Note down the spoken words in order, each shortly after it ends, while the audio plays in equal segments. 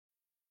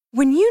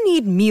When you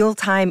need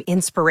mealtime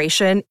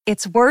inspiration,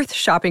 it's worth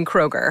shopping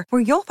Kroger,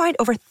 where you'll find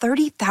over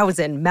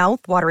 30,000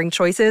 mouth-watering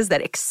choices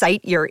that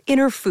excite your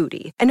inner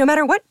foodie. And no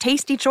matter what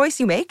tasty choice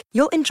you make,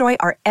 you'll enjoy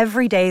our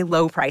everyday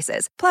low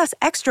prices, plus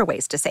extra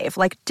ways to save,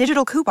 like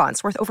digital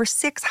coupons worth over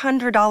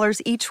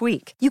 $600 each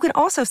week. You can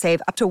also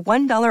save up to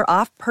 $1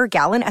 off per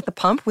gallon at the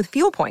pump with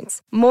fuel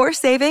points. More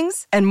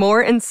savings and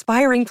more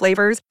inspiring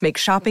flavors make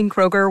shopping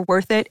Kroger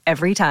worth it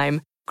every time.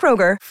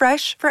 Kroger,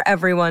 fresh for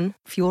everyone.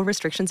 Fuel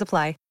restrictions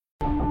apply.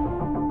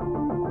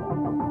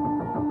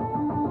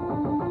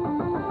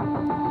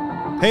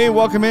 Hey,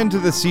 welcome into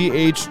the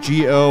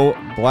CHGO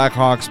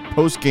Blackhawks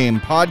post-game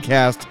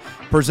podcast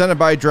presented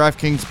by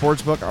DraftKings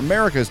Sportsbook,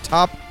 America's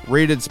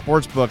top-rated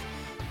sportsbook.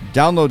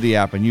 Download the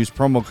app and use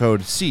promo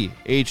code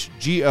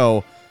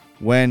CHGO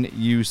when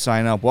you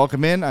sign up.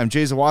 Welcome in. I'm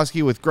Jay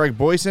Zawoski with Greg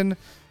Boyson.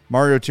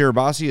 Mario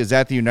Tirabassi is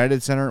at the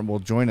United Center and will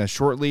join us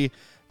shortly.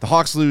 The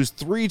Hawks lose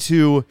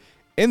 3-2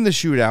 in the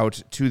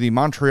shootout to the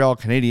Montreal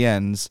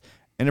Canadiens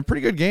in a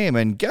pretty good game.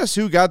 And guess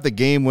who got the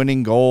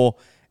game-winning goal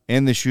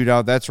in the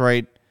shootout? That's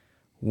right.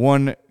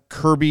 One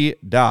Kirby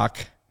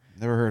Dach.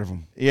 Never heard of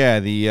him. Yeah,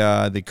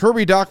 the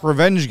Kirby Dach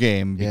revenge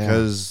game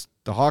because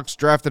the Hawks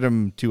drafted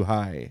him too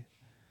high.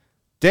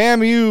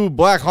 Damn you,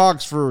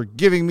 Blackhawks, for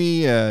giving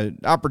me an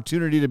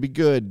opportunity to be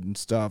good and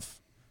stuff.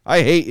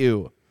 I hate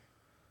you.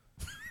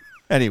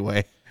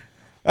 Anyway,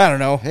 I don't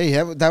know. Hey,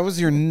 that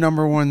was your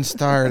number one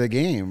star of the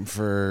game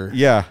for.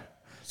 Yeah.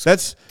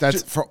 That's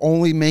for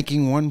only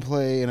making one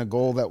play and a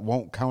goal that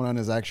won't count on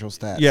his actual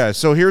stats. Yeah,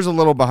 so here's a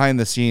little behind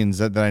the scenes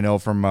that I know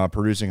from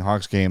producing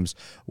Hawks games.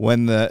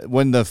 When the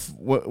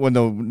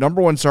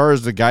number one star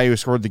is the guy who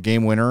scored the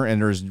game winner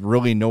and there's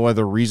really no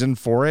other reason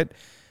for it,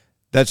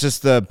 that's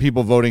just the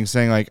people voting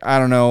saying, like, I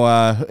don't know,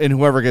 and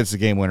whoever gets the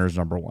game winner is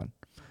number one.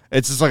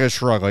 It's just like a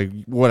shrug, like,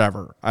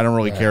 whatever. I don't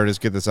really care.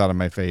 Just get this out of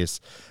my face.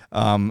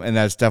 And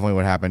that's definitely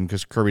what happened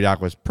because Kirby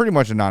Dach was pretty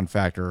much a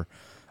non-factor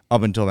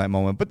up until that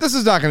moment. But this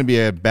is not going to be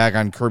a bag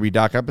on Kirby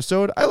Dach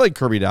episode. I like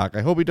Kirby Dach.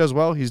 I hope he does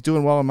well. He's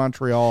doing well in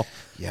Montreal.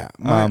 Yeah.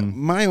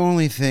 My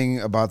only thing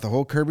about the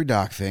whole Kirby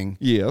Dach thing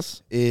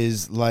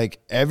is,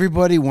 like,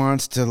 everybody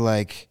wants to,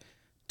 like,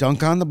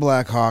 dunk on the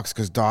Blackhawks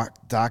because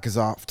Dach is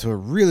off to a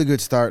really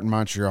good start in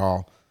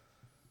Montreal.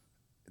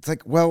 It's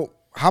like, well,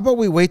 how about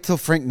we wait till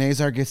Frank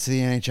Nazar gets to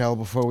the NHL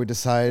before we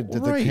decide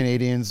that the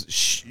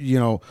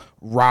Canadiens,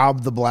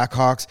 rob the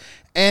Blackhawks?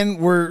 And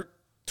we're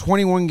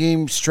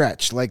 21-game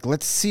stretch. Like,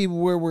 let's see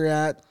where we're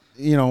at,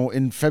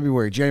 in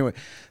February, January.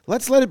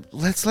 Let's let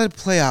it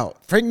play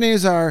out. Frank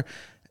Nazar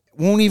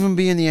won't even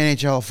be in the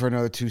NHL for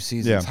another 2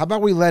 seasons. Yeah. How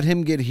about we let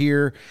him get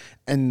here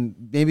and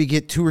maybe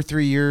get 2 or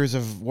 3 years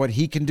of what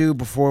he can do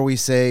before we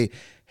say,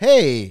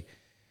 hey,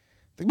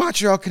 the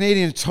Montreal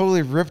Canadiens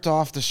totally ripped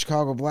off the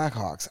Chicago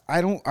Blackhawks.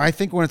 I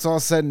think when it's all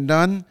said and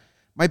done,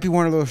 might be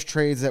one of those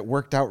trades that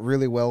worked out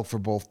really well for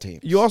both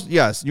teams. You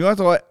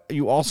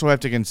also have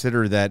to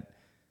consider that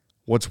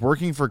what's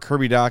working for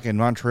Kirby Dach in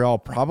Montreal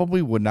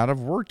probably would not have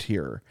worked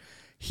here.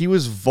 He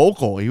was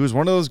vocal. He was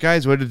one of those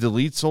guys who had to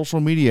delete social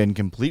media and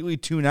completely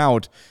tune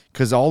out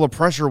because all the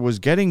pressure was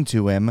getting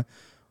to him.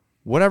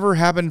 Whatever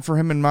happened for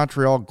him in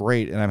Montreal,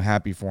 great, and I'm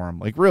happy for him.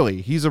 Like,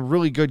 really, he's a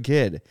really good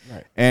kid.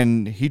 Right.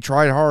 And he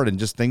tried hard, and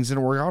just things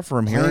didn't work out for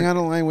him here. Playing on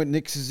a line with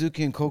Nick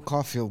Suzuki and Cole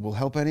Caulfield will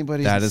help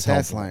anybody's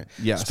stats line.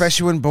 Yes.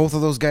 Especially when both of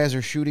those guys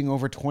are shooting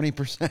over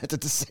 20% at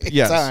the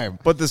same time.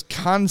 But this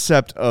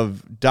concept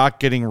of Dach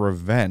getting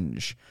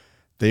revenge,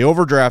 they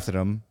overdrafted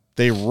him.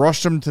 They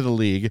rushed him to the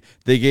league.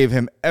 They gave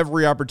him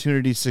every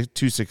opportunity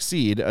to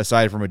succeed,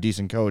 aside from a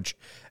decent coach,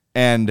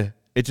 and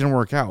it didn't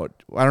work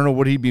out. I don't know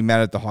what he'd be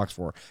mad at the Hawks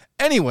for.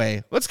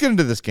 Anyway, let's get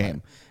into this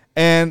game.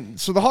 And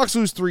so the Hawks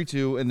lose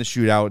 3-2 in the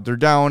shootout. They're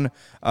down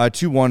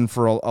 2-1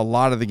 for a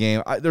lot of the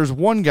game. There's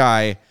one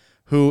guy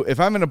who, if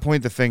I'm going to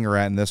point the finger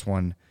at in this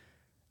one,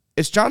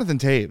 it's Jonathan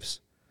Toews.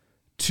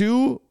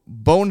 2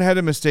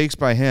 boneheaded mistakes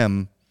by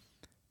him.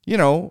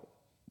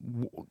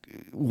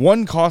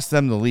 One cost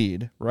them the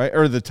lead, right?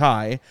 Or the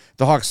tie.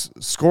 The Hawks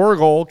score a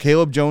goal.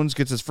 Caleb Jones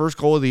gets his first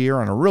goal of the year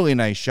on a really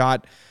nice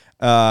shot.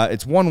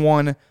 It's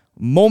 1-1.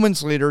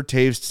 Moments later,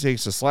 Toews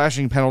takes a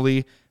slashing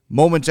penalty.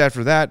 Moments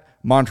after that,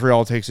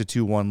 Montreal takes a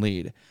 2-1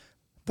 lead.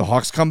 The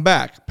Hawks come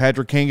back.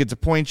 Patrick Kane gets a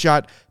point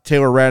shot.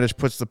 Taylor Radish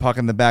puts the puck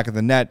in the back of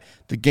the net.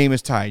 The game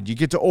is tied. You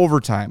get to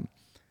overtime.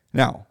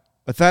 Now,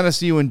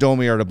 Athanasiou and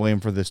Domi are to blame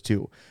for this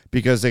too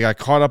because they got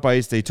caught up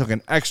ice. They took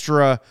an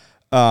extra,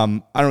 I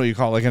don't know what you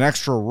call it, like an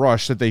extra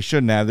rush that they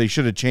shouldn't have. They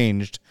should have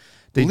changed.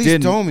 At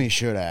least Domi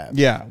should have.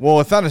 Yeah.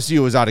 Well,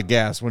 Athanasiou was out of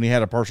gas when he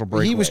had a partial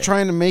breakaway. He was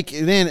trying to make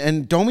it in,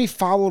 and Domi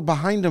followed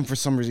behind him for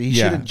some reason. He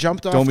should have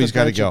jumped off Domi's the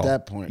bench at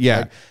that point.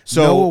 Yeah. Like,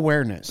 no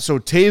awareness. So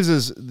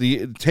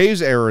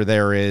Toews' error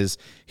there is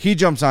he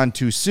jumps on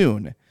too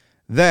soon.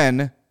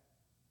 Then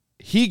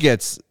he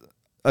gets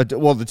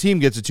the team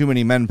gets a too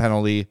many men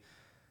penalty.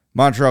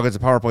 Montreal gets a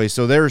power play.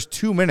 So there's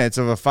 2 minutes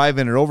of a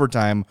 5-minute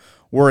overtime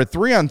where at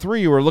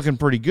 3-on-3 you were looking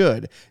pretty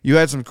good. You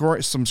had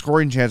some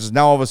scoring chances.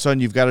 Now all of a sudden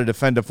you've got to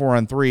defend a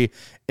 4-on-3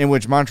 in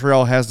which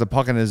Montreal has the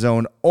puck in his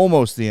zone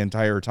almost the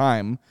entire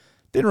time.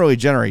 Didn't really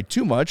generate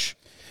too much.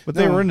 But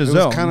they were in the zone.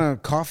 It was kind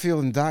of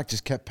Caulfield and Doc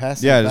just kept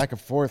passing back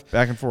and forth.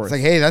 Back and forth. It's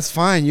like, hey, that's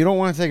fine. You don't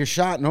want to take a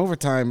shot in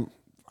overtime.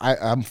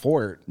 I'm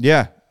for it.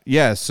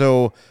 Yeah.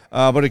 So,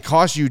 but it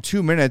costs you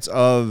 2 minutes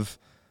of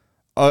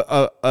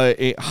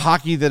a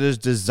hockey that is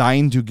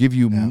designed to give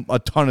you a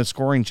ton of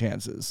scoring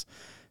chances.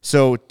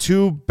 So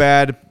two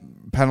bad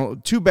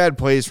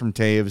plays from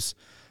Taves.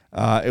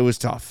 It was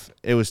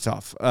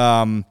tough.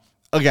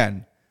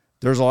 Again,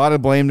 there's a lot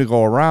of blame to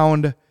go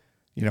around.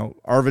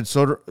 Arvid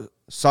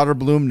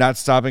Soderblom not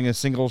stopping a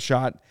single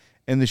shot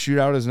in the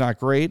shootout is not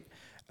great.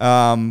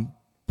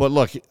 But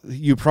look,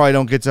 you probably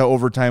don't get to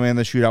overtime and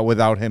the shootout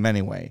without him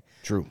anyway.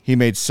 True. He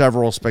made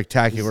several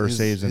spectacular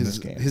saves in this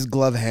game. His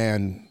glove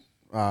hand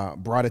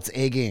brought its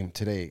A game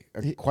today.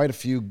 Quite a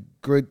few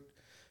great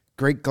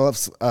glove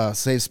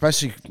saves,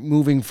 especially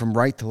moving from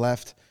right to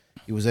left.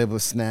 He was able to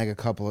snag a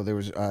couple of. There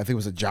was, I think it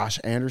was a Josh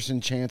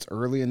Anderson chance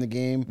early in the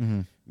game.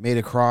 Mm-hmm. Made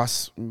a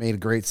cross, made a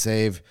great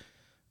save.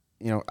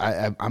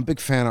 I'm a big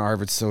fan of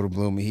Arvid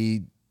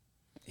Soderblom.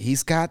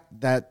 He's got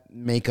that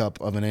makeup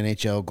of an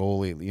NHL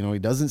goalie. He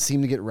doesn't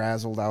seem to get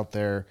razzled out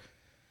there.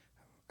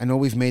 I know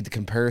we've made the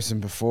comparison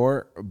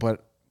before,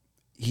 but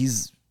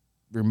he's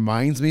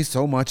reminds me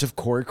so much of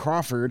Corey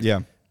Crawford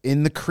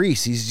in the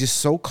crease. He's just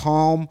so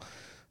calm,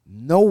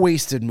 no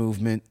wasted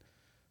movement,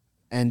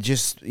 and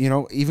just,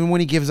 even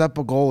when he gives up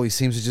a goal, he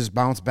seems to just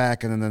bounce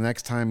back, and then the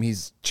next time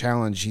he's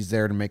challenged, he's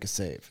there to make a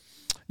save.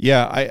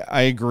 Yeah,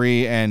 I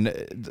agree, and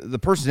the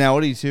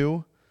personality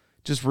too,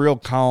 just real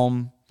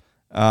calm.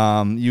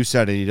 You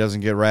said it. He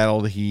doesn't get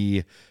rattled.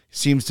 He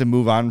seems to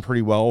move on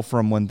pretty well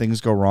from when things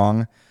go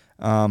wrong.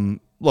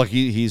 Look,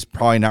 he's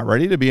probably not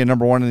ready to be a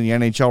number one in the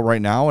NHL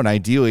right now, and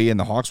ideally, and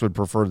the Hawks would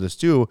prefer this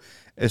too,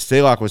 if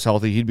Stalock was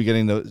healthy, he'd be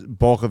getting the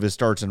bulk of his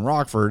starts in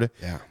Rockford,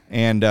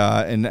 and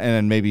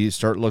maybe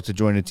look to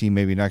join a team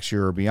maybe next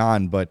year or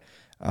beyond. But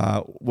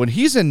when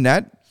he's in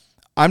net,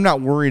 I'm not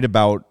worried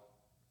about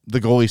the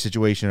goalie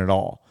situation at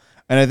all,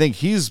 and I think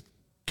he's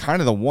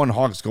kind of the one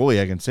Hawks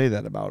goalie I can say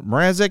that about.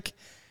 Mrazek,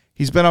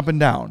 he's been up and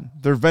down.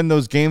 There have been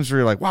those games where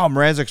you're like, wow,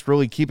 Mrazek's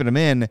really keeping him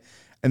in.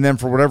 And then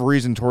for whatever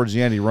reason, towards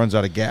the end, he runs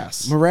out of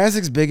gas.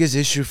 Mrazek's biggest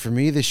issue for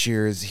me this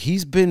year is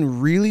he's been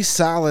really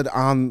solid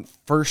on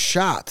first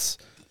shots.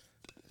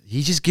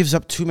 He just gives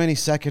up too many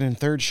second and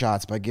third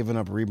shots by giving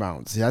up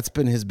rebounds. That's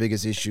been his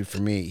biggest issue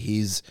for me.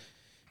 He's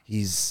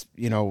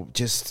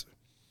just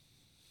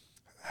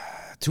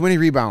too many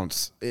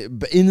rebounds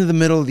into the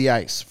middle of the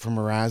ice from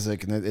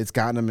Mrazek, and it's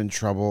gotten him in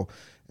trouble.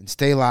 And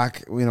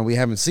Stalock, we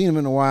haven't seen him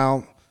in a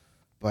while,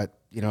 but,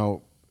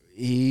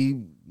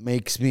 he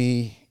makes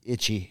me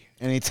itchy.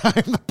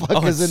 Anytime the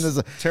puck is in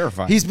the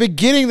terrifying. He's been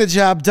getting the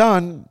job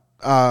done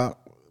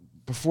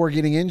before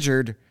getting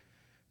injured,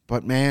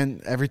 but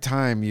man, every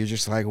time you're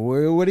just like,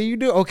 what do you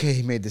do? Okay,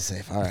 he made the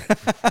save. All right.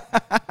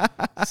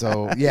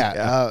 So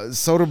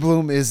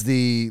Soderblom is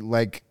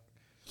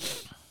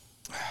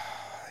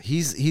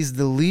he's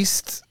the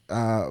least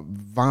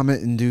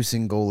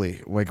vomit-inducing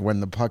goalie. Like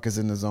when the puck is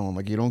in the zone,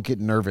 like you don't get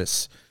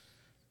nervous.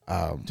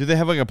 Do they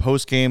have like a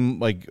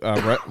post-game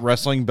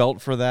wrestling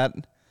belt for that?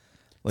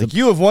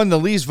 You have won the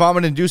least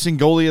vomit-inducing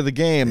goalie of the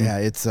game. Yeah,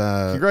 it's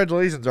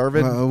congratulations,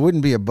 Arvid. It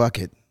wouldn't be a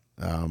bucket,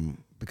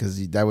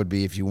 because that would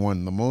be if you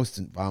won the most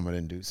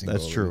vomit-inducing.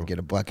 That's goalie. true. You'd get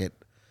a bucket,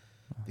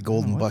 the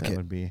golden bucket. That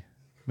would be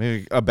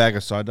maybe a bag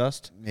of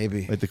sawdust.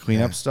 Maybe like the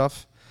cleanup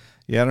stuff.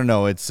 Yeah, I don't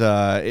know. It's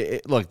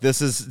look.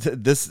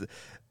 This.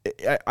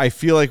 I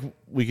feel like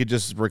we could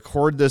just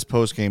record this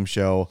post-game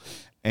show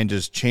and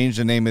just change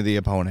the name of the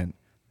opponent.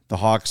 The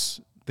Hawks.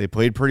 They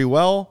played pretty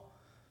well.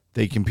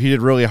 They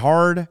competed really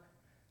hard.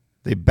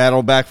 They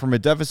battled back from a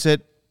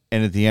deficit,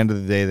 and at the end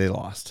of the day, they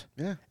lost.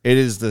 Yeah, it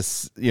is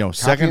this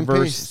second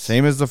verse,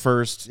 same as the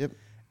first. Yep,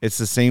 it's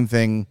the same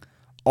thing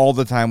all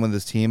the time with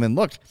this team. And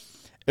look,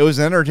 it was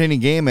an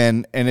entertaining game,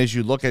 and as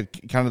you look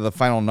at kind of the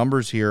final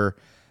numbers here,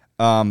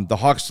 the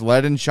Hawks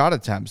led in shot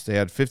attempts. They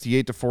had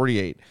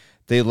 58-48.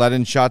 They led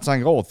in shots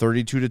on goal,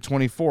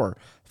 32-24.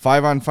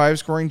 5-on-5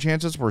 scoring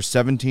chances were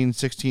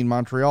 17-16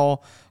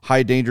 Montreal.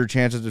 High danger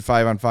chances at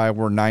 5-on-5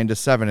 were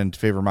 9-7 in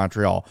favor of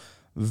Montreal.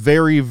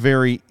 Very,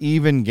 very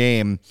even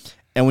game.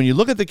 And when you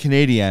look at the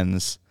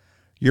Canadiens,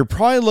 you're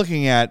probably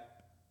looking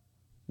at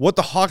what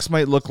the Hawks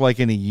might look like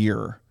in a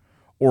year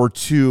or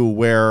two,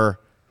 where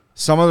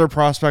some of their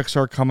prospects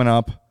are coming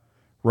up,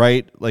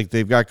 right? Like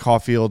they've got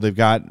Caulfield, they've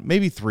got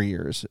maybe 3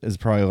 years is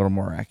probably a little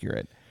more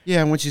accurate.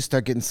 Yeah, and once you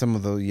start getting some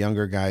of the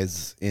younger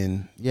guys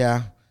in,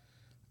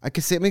 I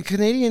could say,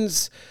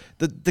 Canadians,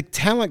 the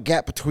talent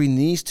gap between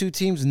these two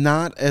teams,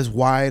 not as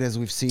wide as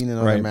we've seen in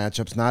other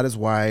matchups, not as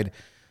wide,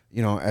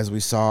 as we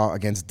saw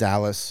against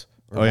Dallas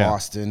or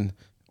Boston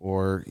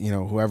or,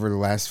 whoever the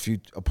last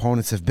few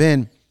opponents have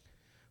been.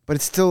 But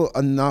it's still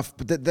enough.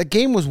 But the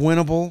game was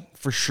winnable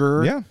for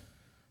sure. Yeah.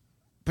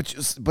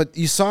 But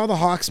you saw the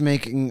Hawks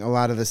making a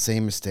lot of the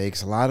same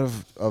mistakes, a lot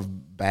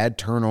of bad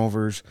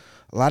turnovers,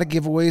 a lot of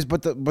giveaways.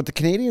 But the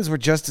Canadians were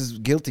just as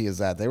guilty as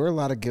that. There were a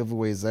lot of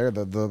giveaways there.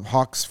 The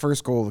Hawks'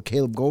 first goal, the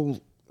Caleb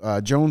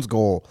Jones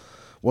goal,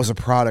 was a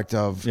product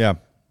of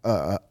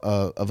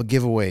of a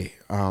giveaway,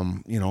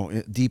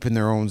 deep in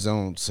their own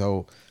zone.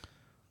 So,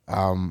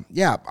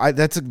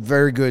 that's a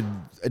very good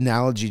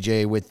analogy,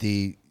 Jay, with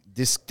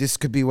this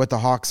could be what the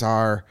Hawks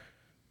are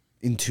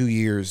in 2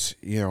 years.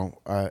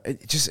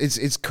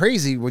 It's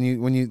crazy when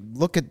you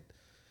look at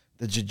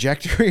the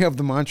trajectory of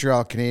the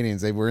Montreal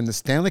Canadiens. They were in the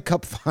Stanley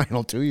Cup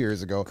final 2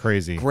 years ago.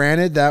 Crazy.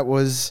 Granted, that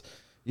was,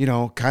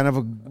 kind of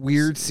a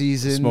weird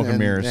season. Smoke and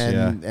mirrors,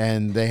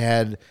 and they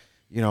had,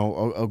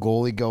 a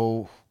goalie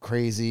go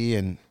crazy,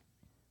 and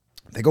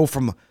they go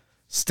from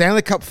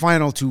Stanley Cup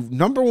final to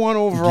number 1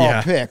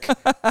 overall pick.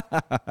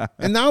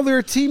 And now they're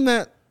a team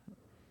that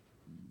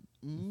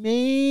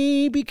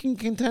maybe can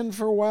contend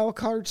for a wild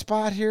card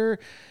spot here.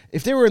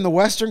 If they were in the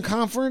Western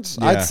Conference,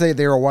 I'd say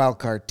they're a wild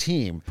card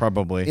team.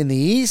 Probably. In the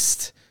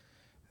East,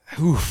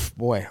 oof,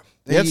 boy.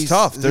 It's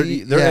tough.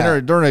 They're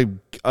in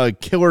a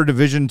killer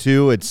division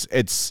too.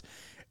 It's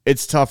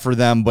tough for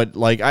them, but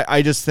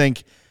I just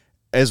think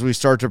as we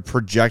start to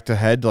project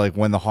ahead, like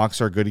when the Hawks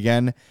are good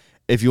again,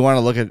 if you want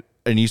to look at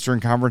an Eastern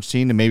Conference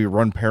team to maybe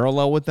run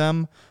parallel with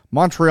them,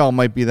 Montreal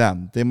might be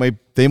them. They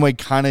might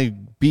kind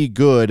of be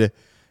good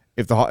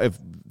if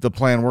the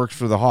plan works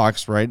for the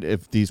Hawks, right?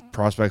 If these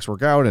prospects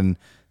work out and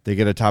they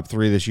get a top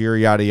 3 this year,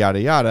 yada yada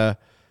yada,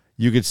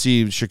 you could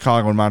see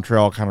Chicago and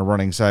Montreal kind of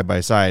running side by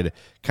side,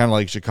 kind of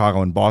like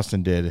Chicago and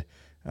Boston did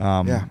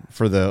in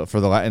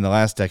the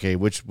last decade,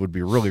 which would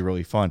be really,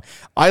 really fun.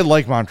 I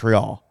like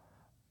Montreal.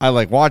 I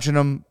like watching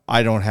them.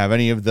 I don't have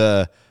any of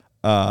the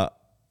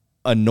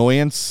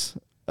annoyance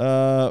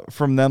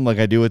from them like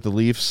I do with the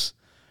Leafs,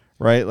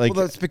 right? Well,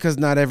 that's because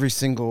not every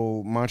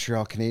single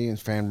Montreal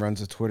Canadiens fan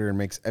runs a Twitter and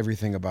makes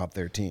everything about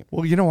their team.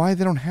 Well, you know why?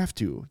 They don't have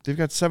to. They've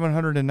got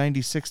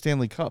 796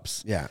 Stanley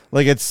Cups. Yeah.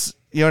 It's,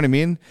 you know what I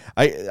mean?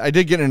 I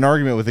did get in an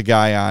argument with a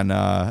guy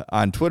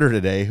on Twitter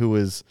today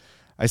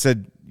I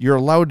said, you're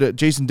allowed to,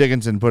 Jason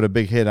Dickinson put a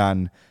big hit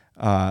on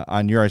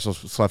Juraj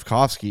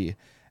Slafkovsky,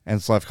 and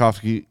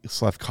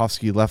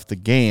Slafkovsky left the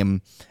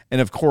game.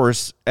 And of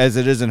course, as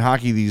it is in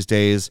hockey these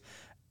days,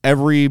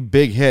 every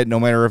big hit, no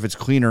matter if it's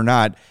clean or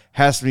not,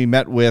 has to be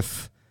met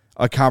with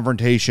a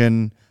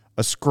confrontation,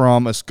 a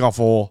scrum, a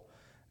scuffle.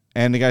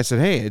 And the guy said,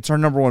 hey, it's our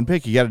number 1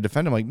 pick. You got to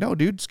defend him. Like, no,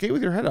 dude, skate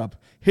with your head up.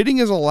 Hitting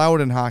is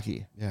allowed in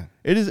hockey. Yeah.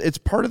 It's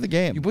part of the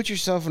game. You put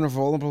yourself in a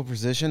vulnerable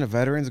position, a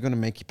veteran's going to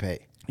make you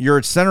pay. You're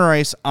at center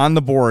ice on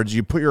the boards.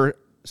 You put your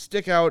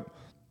stick out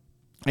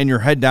and your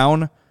head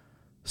down,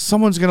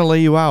 someone's going to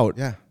lay you out.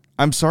 Yeah.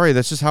 I'm sorry.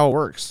 That's just how it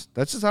works.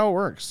 That's a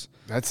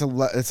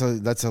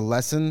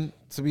lesson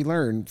to be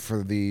learned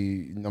for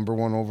the number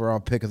 1 overall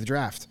pick of the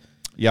draft.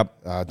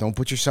 Yep. Don't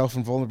put yourself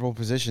in vulnerable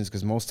positions,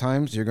 because most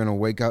times you're going to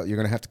wake up, you're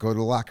going to have to go to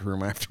the locker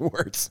room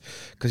afterwards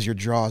because your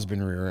jaw has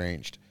been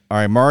rearranged. All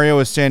right, Mario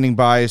is standing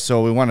by,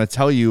 so we want to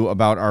tell you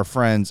about our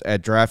friends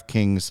at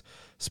DraftKings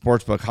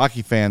Sportsbook.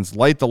 Hockey fans,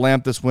 light the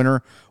lamp this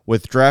winter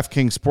with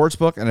DraftKings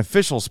Sportsbook, an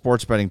official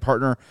sports betting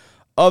partner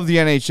of the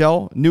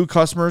NHL. New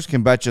customers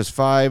can bet just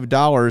 $5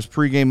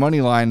 pregame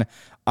money line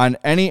on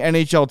any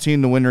NHL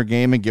team to win their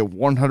game and get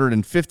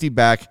 $150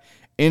 back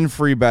in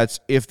free bets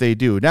if they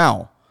do.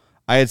 Now,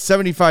 I had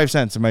 75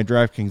 cents in my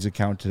DraftKings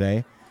account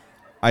today.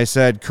 I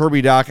said,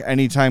 Kirby Dach,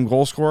 anytime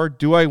goal scorer.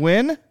 Do I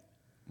win?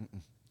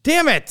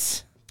 Damn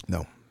it.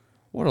 No.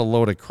 What a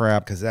load of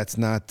crap. Because that's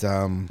not...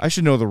 I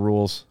should know the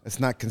rules. It's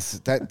not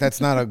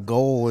that's not a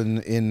goal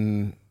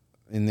in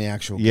the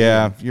actual game.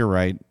 Yeah, you're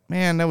right.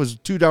 Man, that was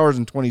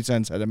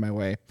 $2.20 headed my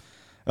way.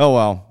 Oh,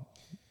 well.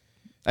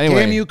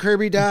 Anyway. Damn you,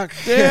 Kirby Dach.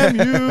 Damn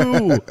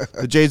you.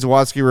 The Jay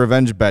Zawatsky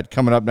revenge bet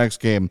coming up next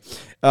game.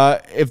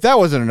 If that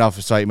wasn't enough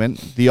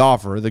excitement,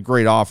 the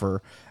great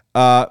offer,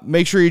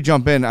 make sure you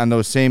jump in on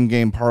those same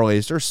game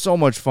parlays. They're so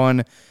much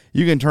fun.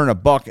 You can turn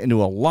 $1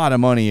 into a lot of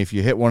money if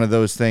you hit one of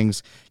those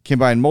things.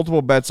 Combine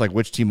multiple bets like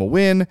which team will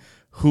win,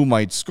 who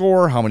might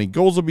score, how many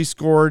goals will be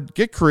scored.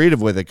 Get creative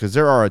with it, because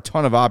there are a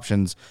ton of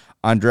options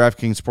on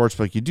DraftKings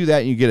Sportsbook. You do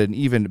that and you get an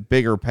even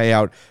bigger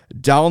payout.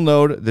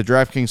 Download the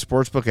DraftKings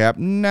Sportsbook app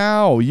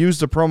now. Use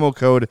the promo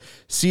code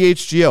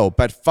CHGO.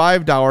 Bet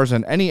 $5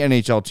 on any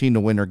NHL team to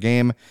win their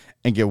game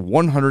and get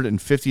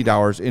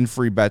 $150 in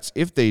free bets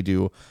if they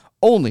do.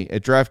 Only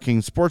at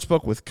DraftKings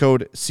Sportsbook with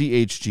code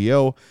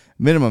CHGO.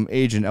 Minimum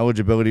age and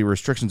eligibility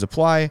restrictions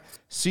apply.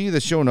 See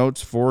the show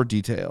notes for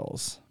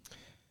details.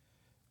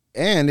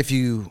 And if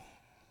you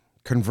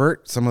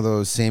convert some of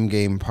those same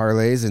game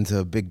parlays into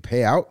a big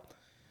payout,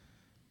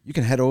 you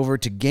can head over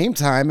to Game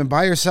Time and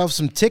buy yourself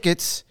some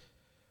tickets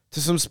to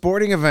some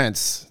sporting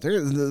events.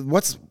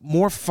 What's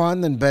more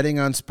fun than betting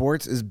on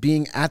sports is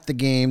being at the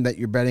game that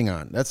you're betting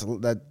on.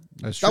 That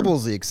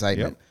doubles the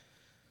excitement.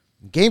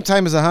 Yep. Game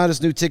Time is the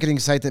hottest new ticketing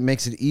site that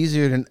makes it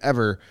easier than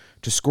ever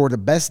to score the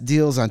best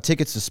deals on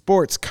tickets to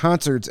sports,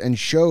 concerts, and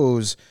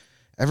shows.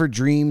 Ever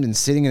dreamed and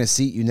sitting in a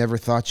seat you never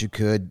thought you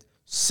could?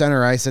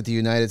 Center ice at the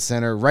United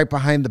Center, right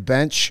behind the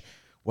bench?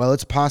 Well,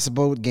 it's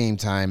possible with Game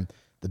Time.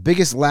 The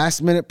biggest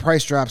last-minute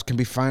price drops can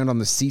be found on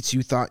the seats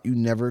you thought you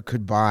never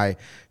could buy.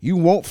 You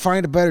won't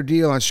find a better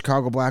deal on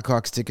Chicago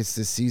Blackhawks tickets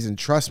this season.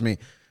 Trust me.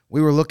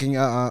 We were looking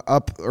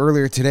up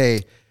earlier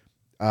today.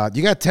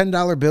 You got a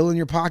 $10 bill in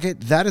your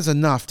pocket. That is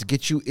enough to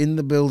get you in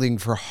the building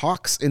for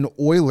Hawks and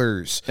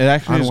Oilers. It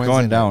actually has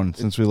gone down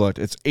since we looked.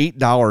 It's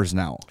 $8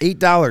 now.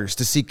 $8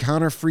 to see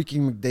Connor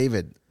freaking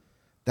McDavid.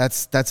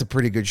 That's a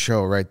pretty good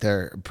show right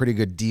there. A pretty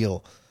good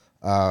deal.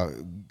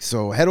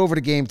 So head over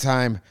to Game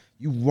Time.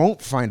 You won't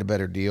find a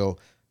better deal.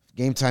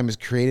 Game Time is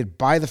created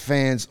by the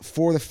fans,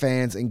 for the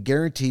fans, and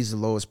guarantees the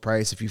lowest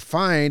price. If you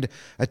find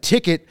a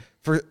ticket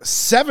for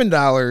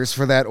 $7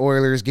 for that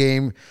Oilers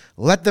game,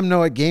 let them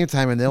know at Game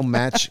Time, and they'll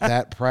match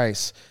that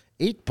price.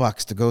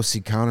 $8 to go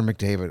see Connor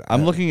McDavid.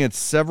 I'm looking at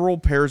several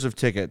pairs of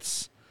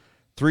tickets.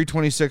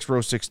 326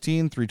 row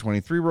 16,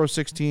 323 row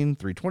 16,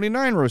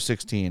 329 row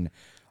 16.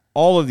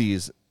 All of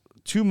these,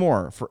 2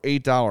 more for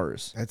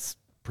 $8. That's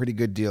pretty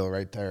good deal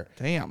right there.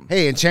 Damn.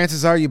 Hey, and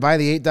chances are you buy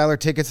the $8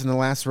 tickets in the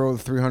last row of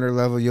the 300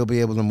 level, you'll be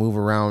able to move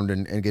around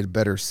and get a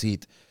better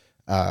seat.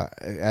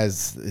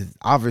 As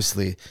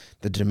obviously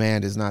the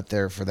demand is not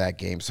there for that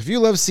game. So if you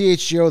love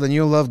CHGO, then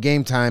you'll love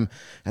Game Time.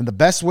 And the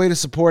best way to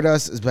support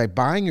us is by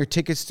buying your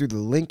tickets through the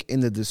link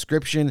in the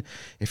description.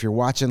 If you're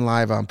watching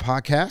live on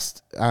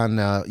podcast, on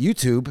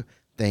YouTube,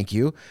 thank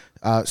you.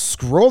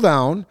 Scroll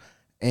down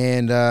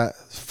and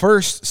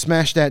first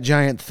smash that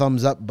giant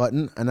thumbs up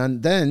button.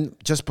 And then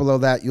just below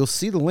that, you'll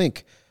see the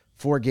link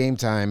for Game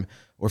Time.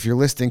 Or if you're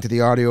listening to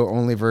the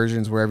audio-only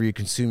versions, wherever you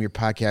consume your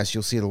podcast,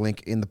 you'll see the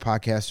link in the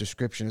podcast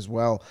description as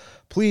well.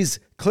 Please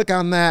click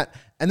on that,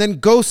 and then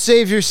go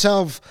save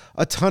yourself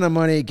a ton of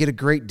money, get a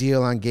great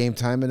deal on Game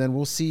Time, and then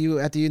we'll see you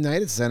at the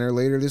United Center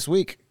later this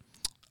week.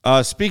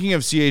 Speaking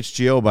of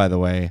CHGO, by the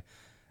way,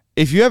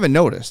 if you haven't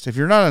noticed, if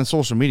you're not on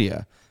social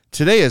media,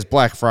 today is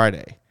Black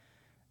Friday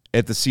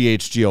at the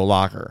CHGO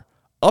Locker.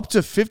 Up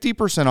to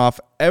 50% off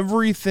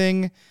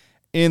everything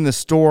in the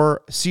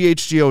store.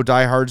 CHGO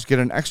diehards get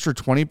an extra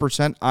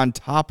 20% on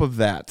top of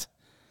that.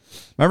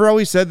 Remember how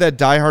we said that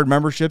diehard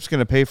membership's going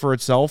to pay for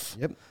itself?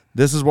 Yep.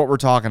 This is what we're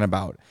talking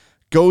about.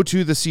 Go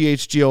to the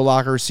CHGO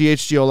Locker,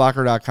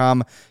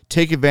 chgolocker.com.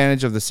 Take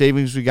advantage of the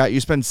savings we got. You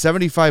spend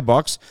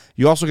 $75.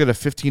 You also get a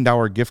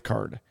 $15 gift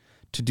card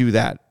to do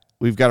that.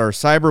 We've got our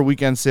Cyber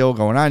Weekend sale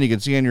going on. You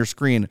can see on your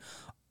screen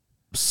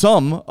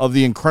some of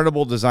the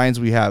incredible designs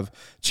we have.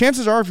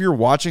 Chances are, if you're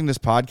watching this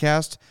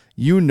podcast,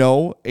 you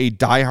know a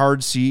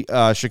diehard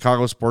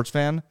Chicago sports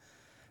fan.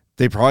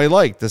 They probably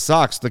like the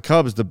Sox, the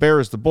Cubs, the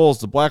Bears, the Bulls,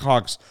 the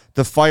Blackhawks,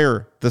 the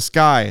Fire, the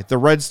Sky, the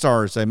Red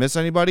Stars. Did I miss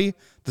anybody?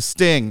 The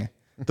Sting,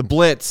 the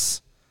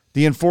Blitz,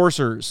 the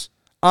Enforcers.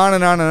 On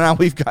and on and on.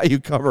 We've got you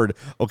covered.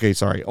 Okay,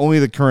 sorry. Only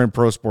the current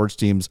pro sports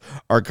teams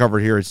are covered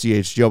here at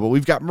CHGO, but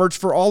we've got merch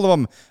for all of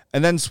them.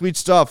 And then sweet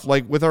stuff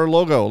like with our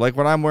logo, like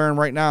what I'm wearing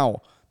right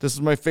now. This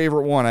is my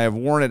favorite one. I have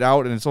worn it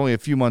out, and it's only a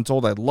few months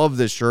old. I love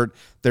this shirt.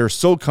 They're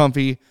so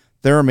comfy.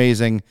 They're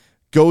amazing.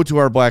 Go to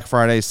our Black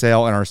Friday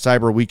sale and our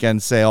Cyber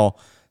Weekend sale.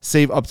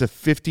 Save up to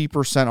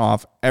 50%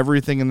 off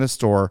everything in the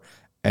store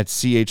at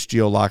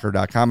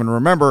chgolocker.com. And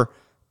remember,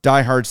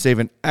 diehards save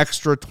an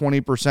extra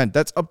 20%.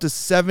 That's up to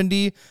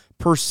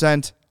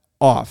 70%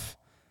 off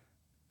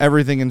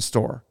everything in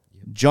store.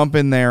 Jump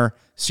in there,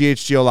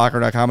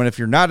 chgolocker.com. And if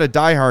you're not a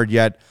diehard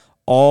yet,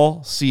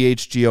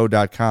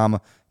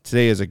 allchgo.com.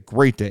 Today is a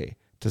great day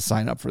to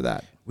sign up for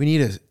that. We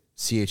need a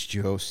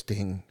CHGO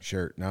Sting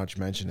shirt. Now that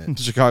you mention it,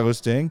 Chicago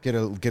Sting. Get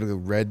a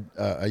red,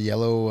 a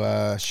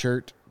yellow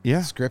shirt.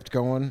 Yeah, script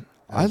going.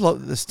 I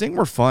love the Sting.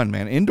 Were fun,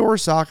 man. Indoor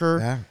soccer.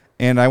 Yeah.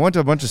 And I went to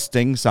a bunch of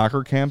Sting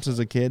soccer camps as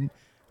a kid.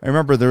 I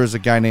remember there was a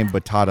guy named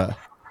Batata,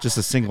 just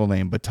a single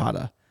name,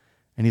 Batata,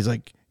 and he's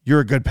like, "You're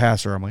a good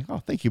passer." I'm like,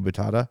 "Oh, thank you,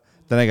 Batata."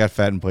 Then I got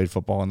fat and played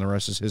football, and the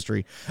rest is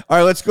history. All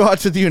right, let's go out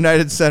to the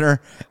United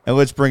Center and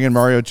let's bring in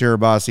Mario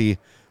Tirabassi.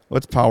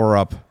 Let's power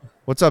up.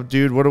 What's up,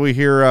 dude? What do we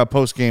hear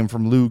post-game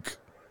from Luke?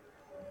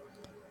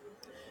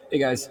 Hey,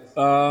 guys.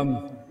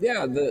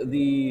 Yeah,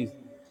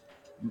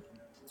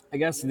 I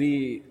guess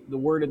the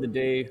word of the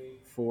day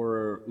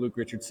for Luke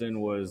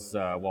Richardson was,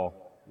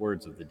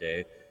 words of the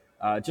day,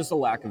 just a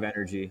lack of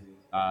energy.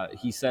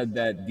 He said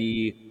that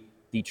the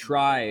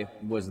try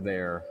was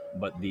there,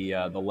 but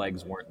the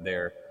legs weren't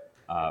there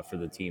for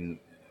the team.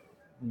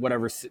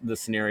 Whatever the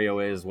scenario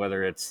is,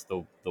 whether it's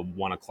the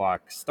 1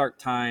 o'clock start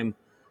time,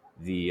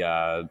 the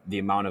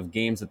amount of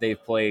games that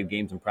they've played,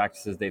 games and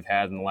practices they've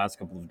had in the last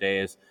couple of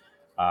days,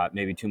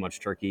 maybe too much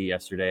turkey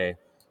yesterday,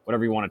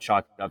 whatever you want to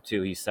chalk it up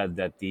to. He said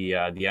that the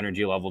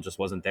energy level just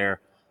wasn't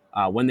there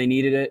when they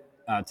needed it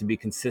to be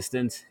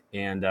consistent.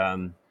 And,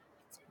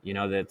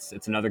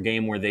 it's another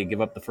game where they give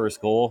up the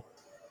first goal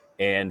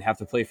and have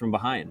to play from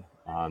behind.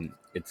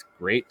 It's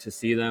great to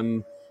see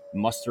them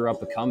muster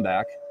up a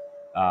comeback.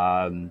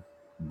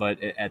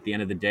 But at the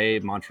end of the day,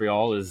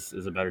 Montreal is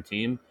a better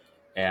team.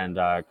 And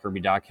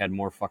Kirby Dach had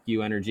more fuck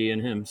you energy in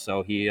him.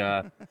 So he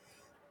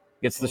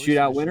gets the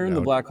shootout winner, and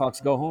the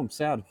Blackhawks go home.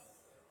 Sad.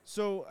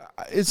 So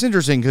it's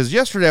interesting because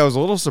yesterday I was a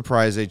little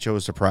surprised they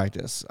chose to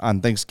practice on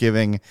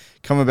Thanksgiving,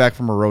 coming back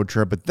from a road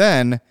trip. But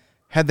then,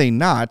 had they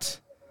not,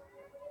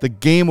 the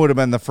game would have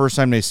been the first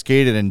time they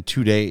skated in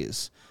 2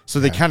 days. So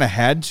they kind of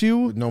had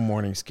to. No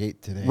morning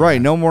skate today.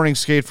 Right, no morning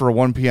skate for a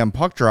 1 p.m.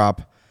 puck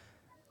drop.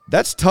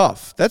 That's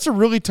tough. That's a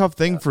really tough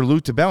thing for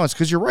Luke to balance,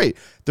 because you're right.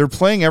 They're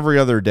playing every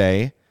other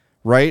day,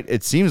 right?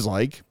 It seems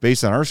like,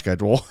 based on our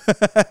schedule.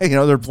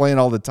 They're playing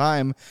all the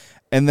time.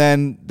 And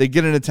then they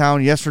get into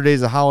town.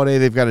 Yesterday's a holiday.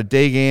 They've got a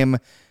day game.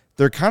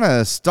 They're kind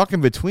of stuck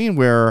in between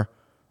where,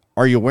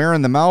 are you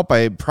wearing them out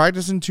by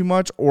practicing too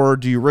much, or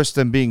do you risk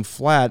them being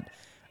flat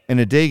in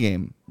a day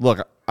game?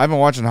 Look, I've been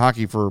watching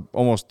hockey for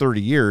almost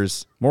 30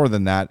 years, more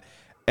than that,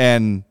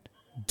 and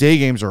day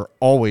games are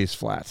always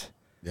flat.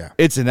 Yeah.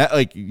 It's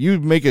you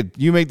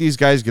make these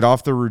guys get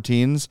off their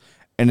routines,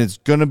 and it's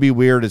going to be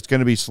weird. It's going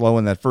to be slow.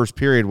 And that first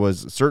period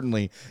was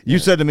certainly, you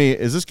said to me,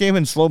 is this game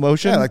in slow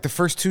motion? Yeah, like the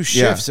first two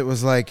shifts, it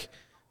was like,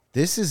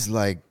 this is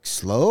like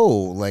slow.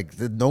 Like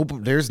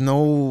there's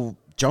no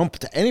jump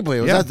to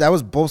anybody. That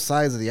was both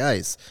sides of the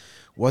ice.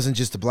 It wasn't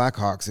just the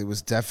Blackhawks. It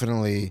was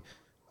definitely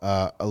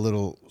a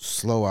little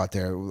slow out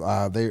there.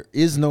 There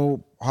is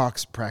no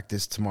Hawks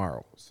practice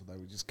tomorrow, so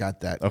we just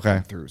got that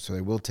come through. So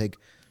they will take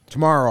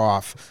tomorrow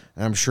off,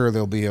 and I'm sure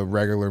there'll be a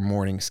regular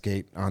morning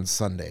skate on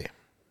Sunday.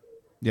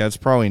 Yeah, it's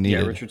probably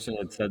needed. Yeah, Richardson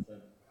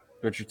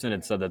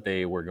had said that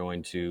they were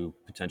going to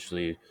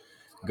potentially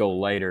go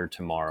lighter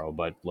tomorrow,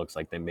 but looks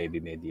like they maybe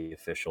made the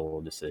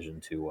official decision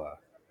to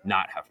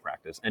not have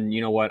practice. And you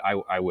know what?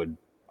 I would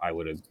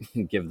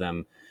give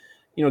them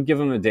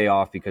a day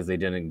off, because they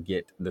didn't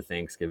get the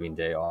Thanksgiving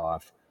day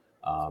off,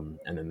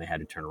 and then they had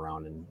to turn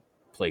around and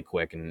play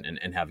quick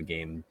and have a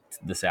game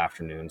this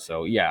afternoon.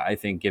 So yeah, I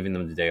think giving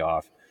them the day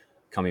off,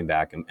 coming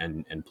back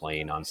and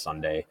playing on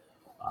Sunday,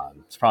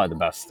 it's probably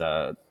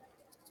the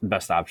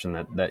best option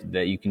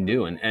that you can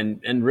do.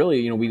 And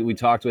really, we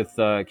talked with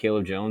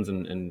Caleb Jones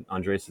and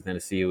Andres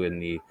Athanasiou in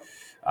the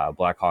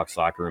Blackhawks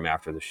locker room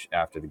after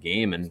the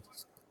game, and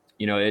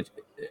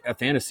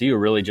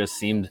Athanasiou really just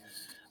seemed,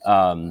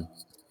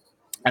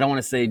 I don't want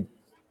to say,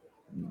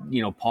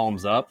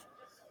 palms up,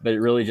 but it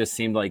really just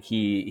seemed like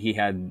he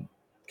had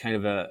kind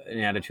of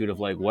an attitude of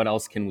like, what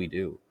else can we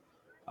do?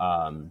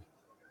 I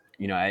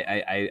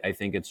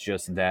think it's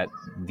just that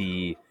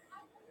the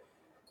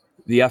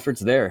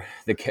effort's there.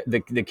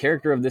 The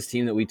character of this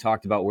team that we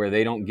talked about, where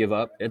they don't give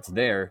up, it's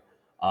there.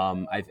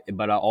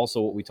 But also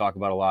what we talk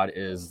about a lot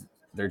is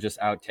they're just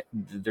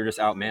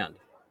outmanned.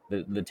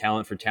 The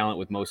talent for talent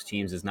with most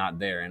teams is not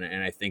there,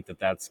 and I think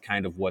that's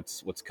kind of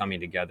what's coming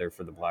together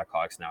for the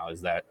Blackhawks now,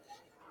 is that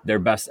their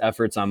best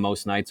efforts on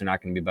most nights are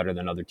not going to be better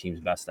than other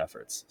teams' best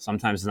efforts.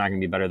 Sometimes it's not going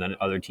to be better than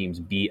other teams'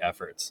 B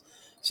efforts.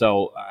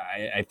 So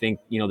I think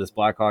this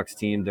Blackhawks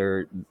team,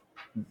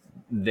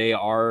 they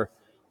are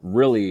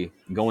really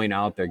going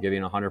out there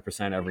giving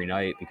 100% every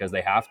night, because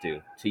they have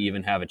to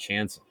even have a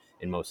chance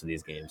in most of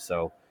these games.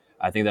 So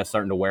I think that's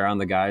starting to wear on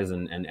the guys,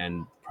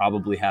 and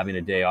probably having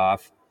a day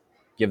off,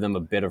 give them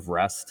a bit of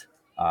rest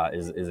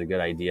is a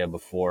good idea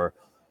before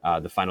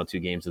the final two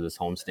games of this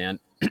homestand,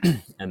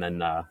 and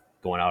then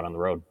going out on the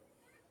road.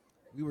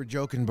 We were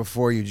joking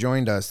before you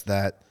joined us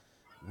that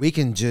we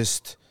can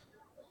just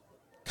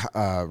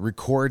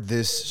record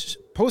this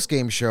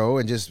post-game show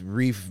and just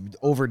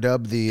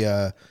overdub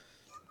the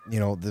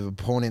the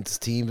opponent's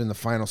team in the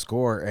final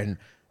score, and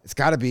it's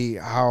got to be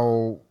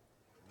how,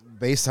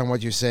 based on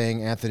what you're saying,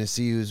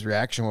 Athanasiou's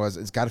reaction was,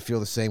 it's got to feel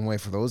the same way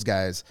for those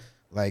guys.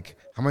 Like,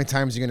 how many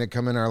times are you going to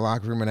come in our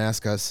locker room and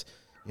ask us,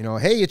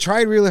 hey, you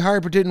tried really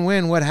hard but didn't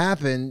win. What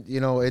happened?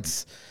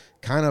 It's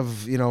kind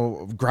of,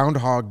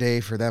 Groundhog Day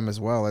for them as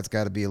well. That's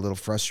got to be a little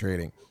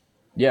frustrating.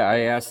 Yeah, I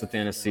asked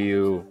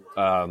Athanasiou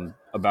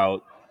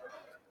about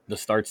the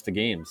starts to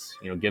games,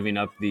 giving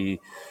up the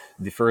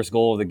first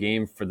goal of the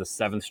game for the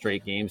 7th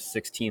straight game,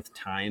 16th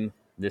time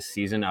this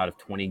season out of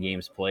 20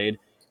 games played.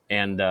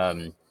 And,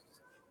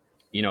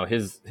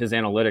 his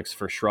analytics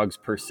for shrugs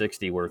per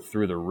 60 were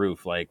through the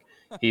roof. Like,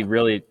 he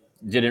really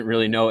didn't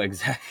really know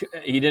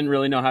he didn't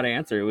really know how to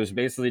answer. It was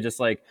basically just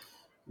like,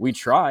 we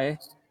try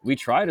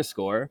to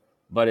score,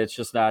 but it's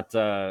just not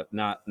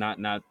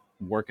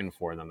working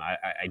for them.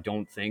 I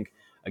don't think,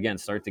 again,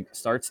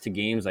 starts to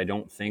games, I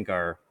don't think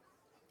are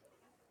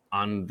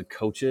on the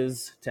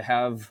coaches to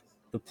have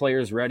the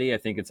players ready. I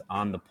think it's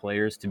on the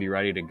players to be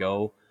ready to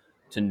go,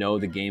 to know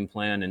the game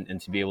plan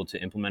and to be able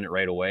to implement it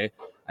right away.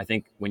 I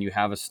think when you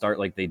have a start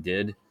like they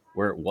did,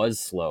 where it was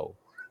slow,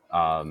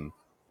 and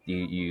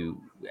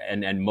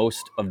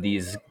most of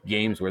these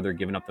games where they're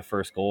giving up the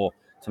first goal,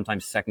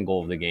 sometimes second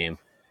goal of the game,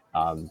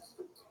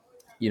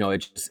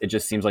 it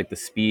just seems like the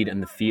speed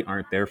and the feet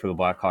aren't there for the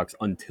Blackhawks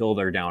until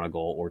they're down a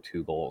goal or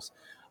 2 goals.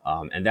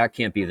 And that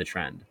can't be the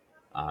trend.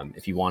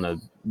 If you want to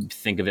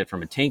think of it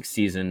from a tank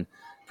season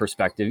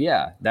perspective,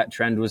 yeah, that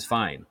trend was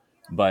fine.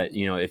 But,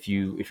 if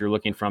you're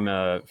looking from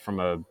a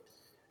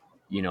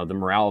the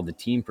morale of the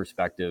team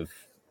perspective,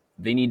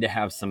 they need to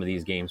have some of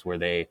these games where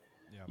they,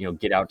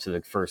 get out to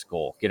the first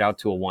goal, get out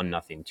to a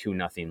 1-0,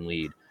 2-0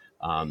 lead.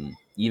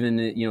 Even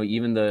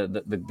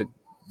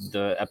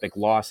the epic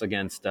loss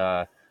against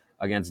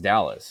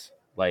Dallas,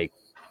 like,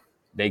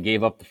 they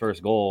gave up the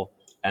first goal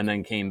and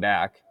then came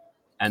back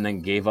and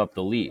then gave up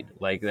the lead.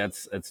 Like,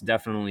 that's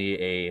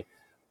definitely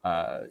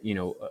a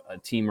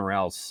team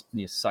morale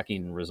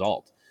sucking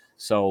result.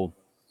 So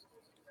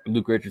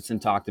Luke Richardson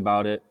talked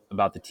about it,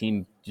 about the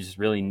team just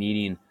really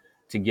needing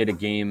to get a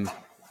game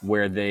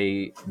where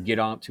they get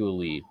out to a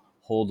lead,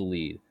 hold a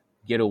lead,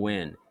 get a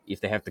win.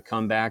 If they have to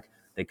come back,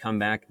 they come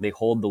back, they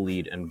hold the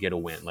lead and get a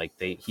win. Like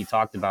he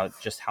talked about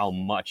just how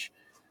much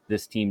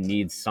this team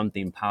needs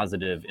something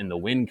positive in the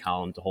win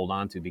column to hold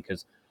on to,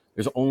 because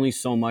there's only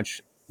so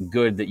much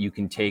good that you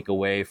can take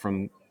away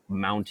from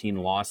mounting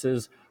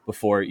losses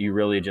before you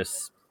really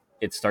just,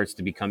 it starts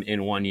to become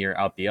in one year,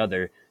 out the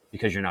other,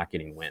 because you're not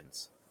getting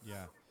wins.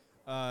 Yeah.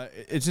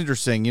 It's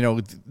interesting.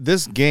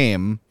 This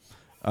game,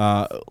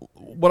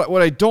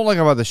 what I don't like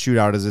about the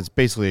shootout is it's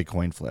basically a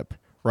coin flip,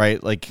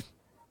 right? Like,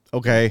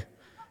 okay,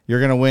 you're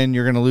going to win,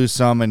 you're going to lose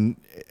some, and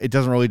it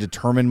doesn't really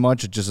determine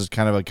much. It just is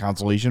kind of a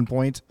consolation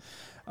point.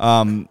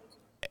 But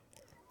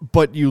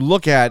you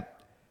look at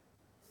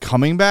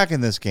coming back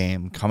in this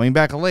game, coming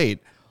back late,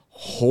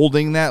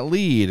 holding that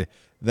lead,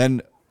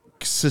 then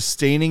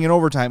sustaining in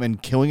overtime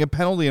and killing a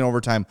penalty in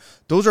overtime.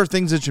 Those are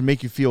things that should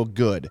make you feel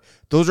good.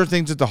 Those are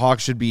things that the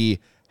Hawks should be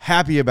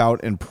happy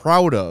about and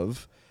proud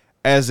of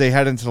as they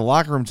head into the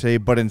locker room today.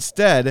 But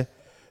instead,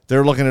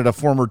 they're looking at a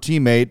former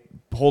teammate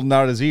holding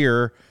out his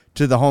ear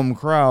to the home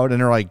crowd,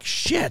 and they're like,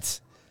 shit.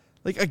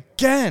 Like,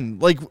 again,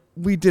 like,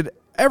 we did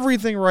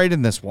everything right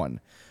in this one.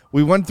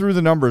 We went through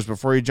the numbers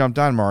before you jumped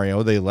on,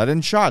 Mario. They let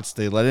in shots.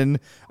 They let in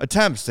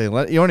attempts. You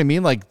know what I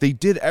mean? Like, they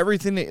did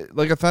everything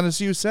like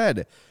Athanasiou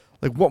said.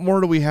 Like, what more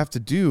do we have to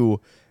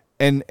do?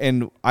 And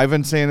I've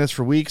been saying this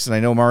for weeks, and I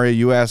know, Mario,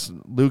 you asked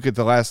Luke at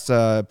the last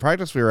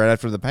practice we were at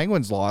after the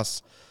Penguins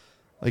loss,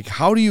 like,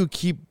 how do you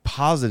keep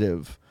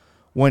positive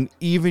when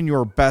even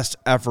your best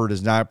effort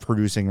is not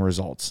producing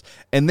results?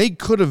 And they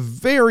could have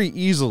very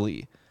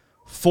easily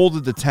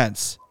folded the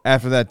tents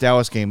after that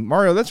Dallas game.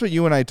 Mario, that's what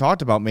you and I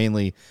talked about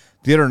mainly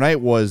the other night,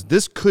 was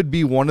this could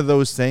be one of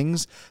those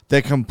things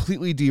that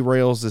completely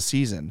derails the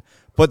season.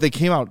 But they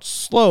came out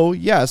slow.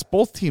 Yes,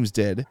 both teams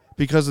did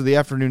because of the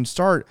afternoon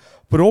start,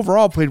 but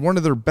overall played one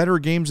of their better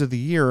games of the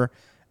year.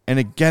 And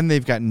again,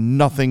 they've got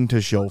nothing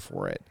to show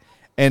for it.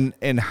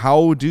 And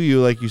how do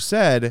you, like you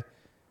said,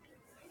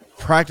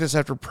 practice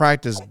after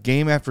practice,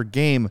 game after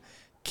game,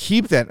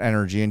 keep that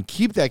energy and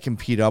keep that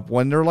compete up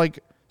when they're like,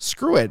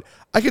 screw it.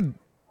 I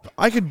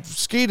could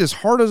skate as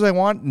hard as I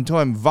want until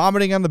I'm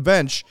vomiting on the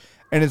bench,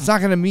 and it's not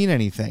going to mean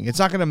anything. It's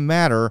not going to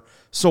matter,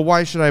 so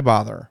why should I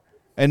bother?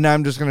 And now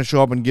I'm just going to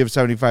show up and give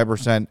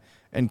 75%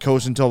 and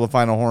coast until the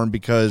final horn,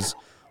 because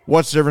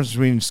what's the difference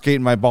between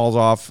skating my balls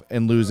off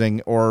and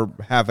losing or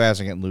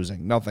half-assing it and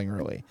losing? Nothing,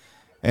 really.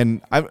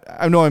 And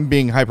I know I'm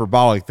being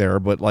hyperbolic there,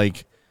 but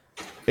like,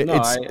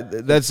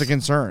 that's a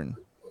concern.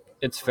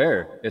 It's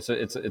fair. It's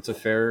a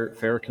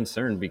fair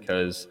concern,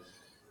 because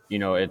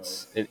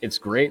it's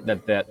great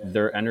that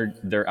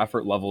their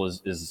effort level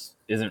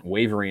isn't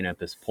wavering at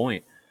this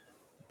point.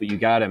 But you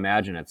got to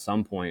imagine at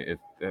some point,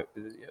 if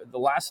the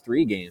last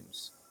 3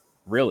 games,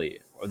 really,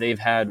 they've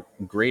had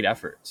great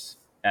efforts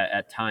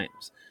at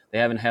times. They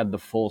haven't had the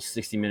full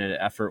 60-minute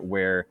effort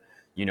where,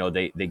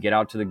 they get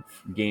out to the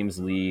game's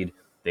lead,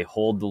 they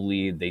hold the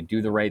lead, they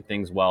do the right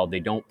things well,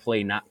 they don't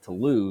play not to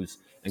lose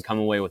and come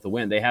away with a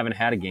win. They haven't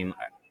had a game.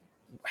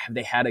 Have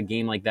they had a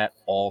game like that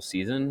all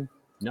season?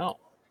 No.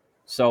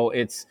 So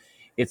it's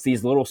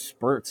these little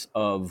spurts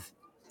of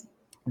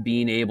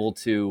being able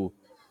to,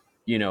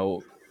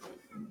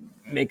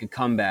 make a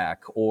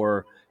comeback,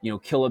 or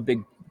kill a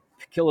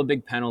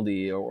big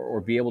penalty, or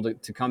be able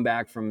to come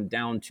back from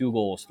down 2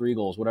 goals, 3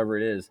 goals, whatever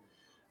it is.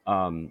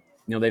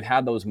 They've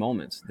had those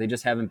moments. They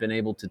just haven't been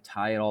able to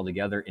tie it all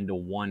together into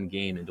one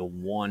game, into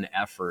one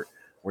effort,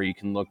 where you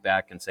can look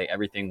back and say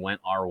everything went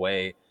our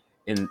way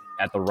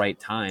at the right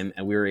time,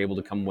 and we were able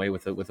to come away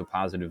with a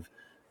positive,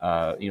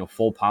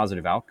 full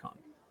positive outcome.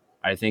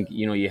 I think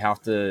you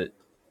have to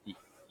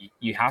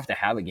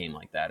have a game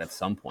like that at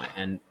some point,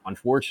 and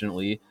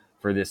unfortunately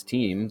for this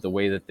team, the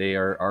way that they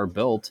are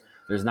built,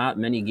 there's not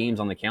many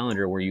games on the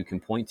calendar where you can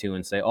point to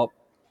and say, oh,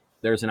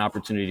 there's an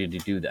opportunity to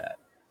do that.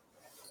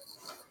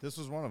 This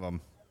was one of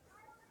them.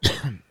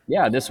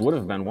 Yeah, this would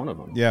have been one of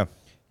them. Yeah.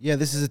 Yeah,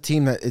 this is a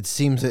team that it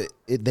seems that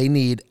they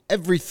need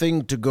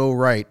everything to go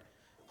right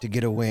to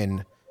get a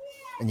win,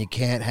 and you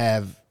can't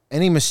have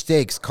any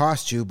mistakes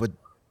cost you, but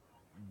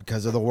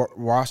because of the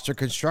roster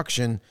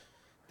construction,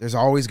 there's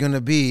always going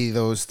to be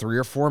those 3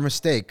 or 4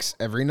 mistakes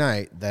every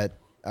night that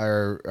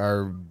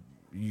are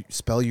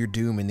spell your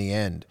doom in the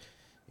end.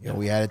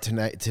 We had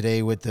it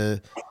today with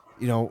the,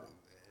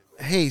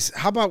 hey,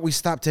 how about we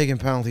stop taking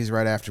penalties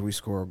right after we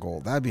score a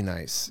goal? That'd be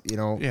nice.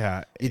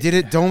 Yeah. You did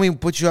it. Domi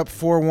put you up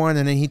 4-1,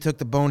 and then he took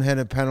the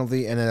boneheaded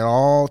penalty, and it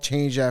all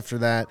changed after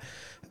that.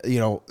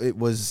 It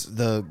was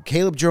the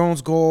Caleb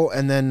Jones goal,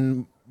 and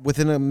then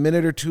within a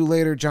minute or 2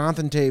 later,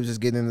 Jonathan Toews is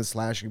getting the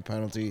slashing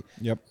penalty.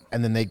 Yep.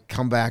 And then they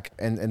come back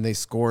and they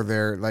score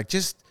there. Like,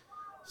 just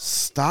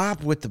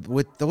stop with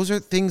those are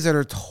things that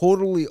are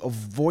totally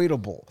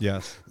avoidable.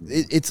 Yes.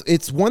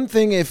 It's one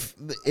thing if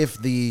it's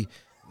the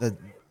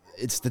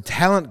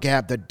talent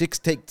gap that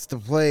dictates the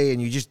play,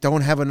 and you just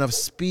don't have enough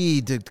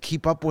speed to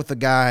keep up with the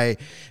guy,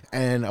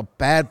 and a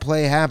bad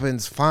play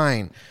happens,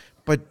 fine.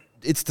 But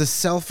it's the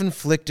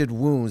self-inflicted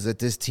wounds that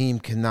this team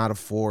cannot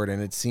afford,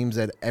 and it seems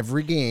that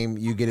every game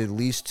you get at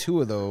least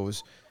 2 of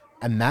those,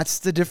 and that's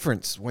the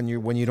difference when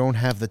you don't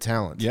have the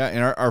talent. Yeah,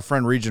 and our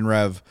friend Region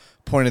Rev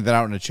pointed that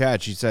out in the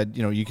chat. She said,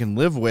 you can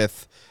live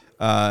with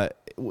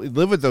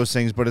those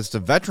things, but it's the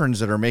veterans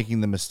that are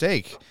making the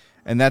mistake,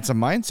 and that's a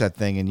mindset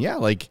thing. And yeah,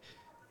 like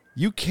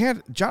you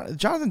can't.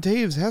 Jonathan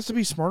Toews has to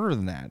be smarter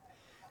than that.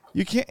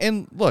 You can't.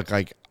 And look,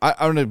 like I'm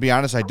going to be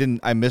honest,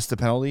 I missed the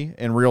penalty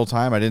in real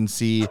time. I didn't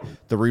see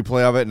the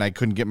replay of it, and I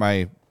couldn't get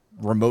my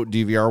remote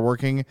DVR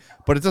working.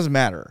 But it doesn't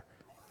matter.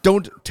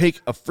 Don't take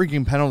a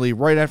freaking penalty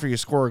right after you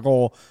score a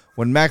goal.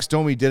 When Max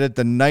Domi did it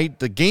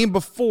the game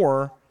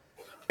before,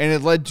 and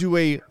it led to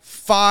a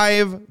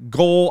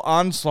 5-goal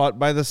onslaught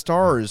by the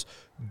Stars.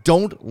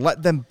 Don't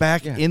let them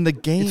back in the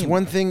game. It's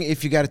one thing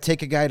if you got to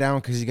take a guy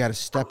down because you got to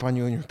step on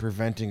you and you're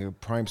preventing a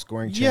prime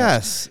scoring chance.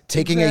 Yes,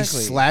 taking a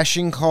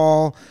slashing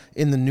call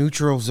in the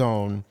neutral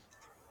zone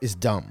is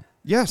dumb.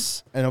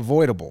 Yes, and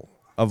avoidable.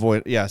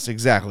 Yes,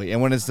 exactly.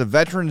 And when it's the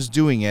veterans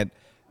doing it,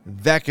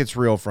 that gets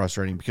real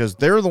frustrating because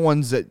they're the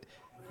ones that,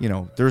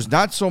 there's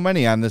not so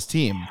many on this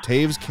team.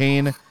 Toews,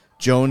 Kane,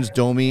 Jones,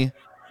 Domi,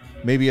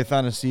 maybe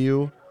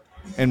Athanasiou,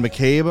 and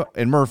McCabe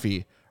and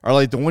Murphy are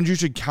like the ones you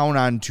should count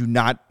on to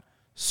not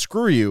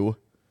screw you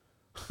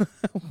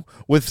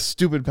with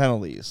stupid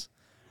penalties,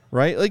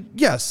 right? Like,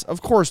 yes,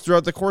 of course,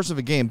 throughout the course of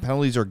a game,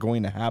 penalties are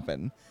going to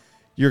happen.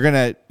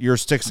 Your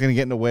stick's going to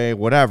get in the way,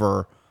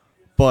 whatever.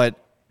 But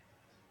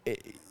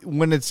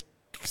when it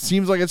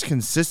seems like it's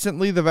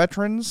consistently the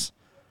veterans,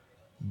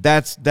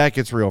 that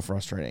gets real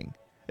frustrating.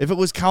 If it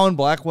was Colin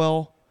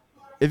Blackwell,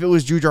 if it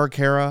was Jujhar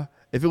Khaira,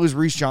 if it was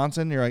Reese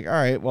Johnson, you're like, all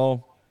right,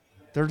 well,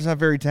 they're just not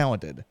very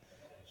talented.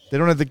 They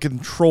don't have the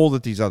control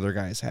that these other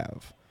guys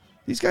have.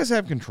 These guys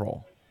have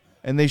control,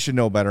 and they should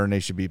know better, and they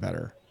should be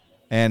better.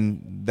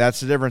 And that's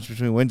the difference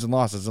between wins and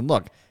losses. And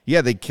look,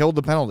 yeah, they killed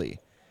the penalty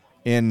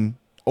in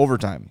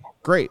overtime.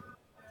 Great.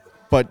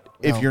 But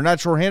if you're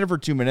not shorthanded for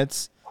 2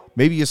 minutes,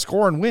 maybe you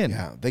score and win.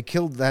 Yeah, they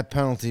killed that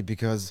penalty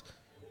because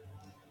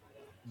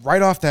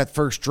right off that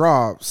first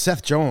draw,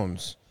 Seth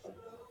Jones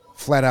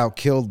flat out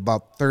killed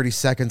about 30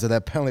 seconds of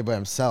that penalty by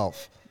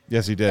himself.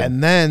 Yes, he did.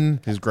 And then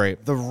he's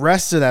great. The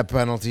rest of that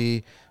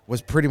penalty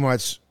was pretty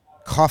much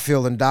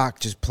Caulfield and Doc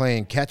just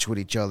playing catch with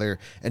each other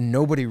and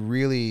nobody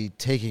really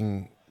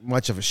taking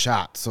much of a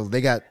shot. So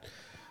they got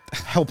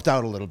helped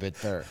out a little bit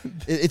there.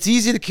 It's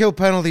easy to kill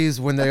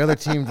penalties when the other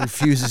team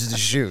refuses to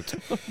shoot.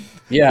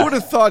 Yeah. Who would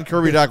have thought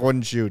Kirby Doc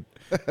wouldn't shoot?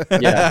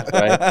 Yeah,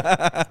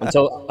 right.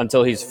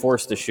 Until he's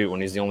forced to shoot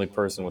when he's the only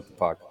person with the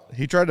puck.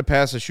 He tried to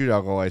pass a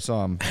shootout goal. I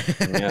saw him.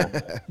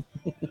 Yeah.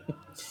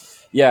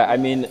 Yeah, I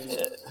mean,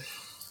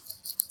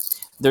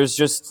 there's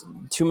just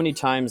too many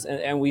times,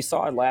 and we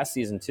saw it last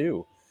season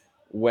too,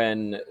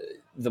 when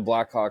the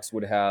Blackhawks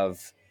would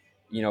have,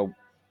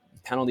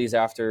 penalties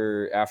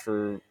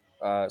after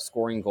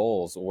scoring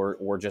goals, or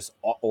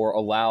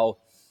allow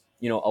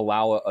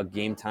a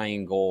game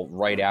tying goal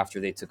right after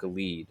they took a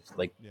lead,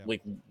 like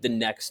the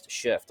next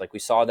shift. Like we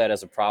saw that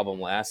as a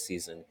problem last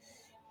season,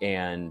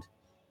 and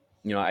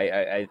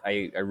I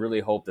really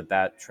hope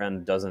that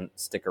trend doesn't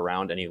stick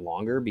around any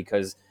longer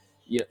because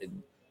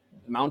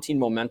mounting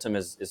momentum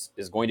is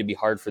going to be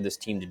hard for this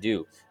team to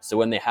do. So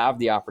when they have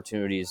the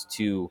opportunities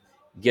to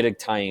get a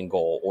tying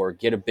goal or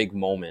get a big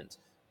moment,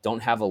 don't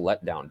have a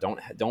letdown.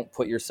 Don't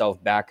put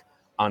yourself back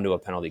onto a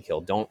penalty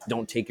kill.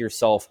 Don't take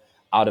yourself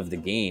out of the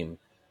game.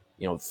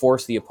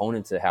 Force the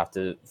opponent to have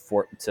to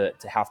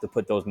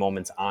put those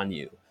moments on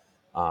you.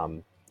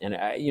 And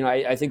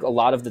I think a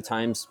lot of the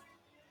times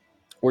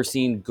we're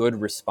seeing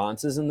good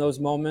responses in those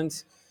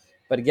moments,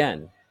 but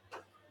again,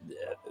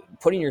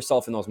 putting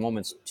yourself in those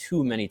moments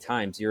too many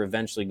times, you're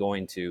eventually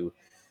going to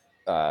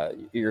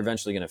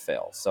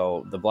fail.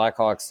 So the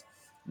Blackhawks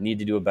need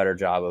to do a better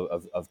job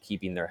of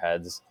keeping their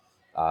heads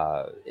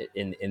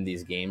in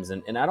these games.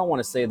 And I don't want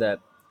to say that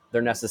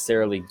they're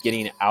necessarily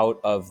getting out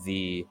of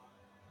the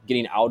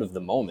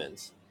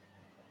moment,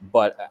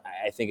 but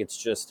I think it's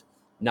just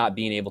not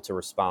being able to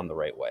respond the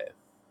right way.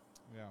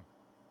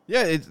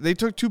 Yeah, they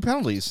took 2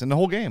 penalties in the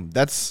whole game.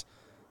 That's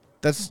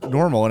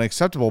normal and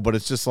acceptable, but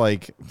it's just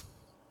like,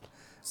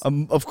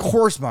 of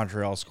course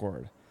Montreal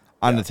scored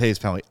on the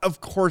Toews penalty.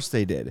 Of course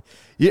they did.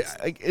 Yeah,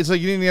 it's like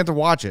you didn't even have to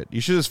watch it.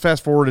 You should just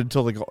fast forwarded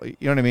until the goal. You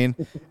know what I mean?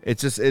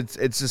 It's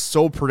just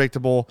so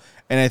predictable,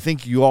 and I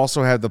think you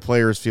also have the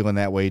players feeling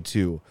that way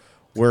too.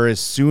 Where as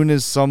soon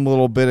as some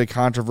little bit of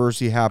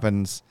controversy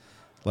happens,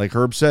 like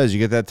Herb says, you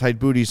get that tight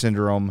booty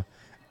syndrome,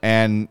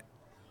 and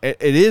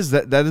it is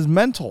that is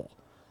mental.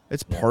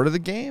 It's part of the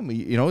game.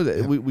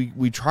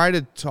 We try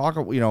to talk.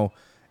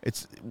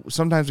 It's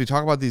sometimes we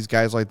talk about these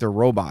guys like they're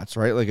robots,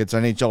 right? Like it's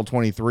NHL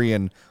 23,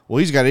 and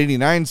he's got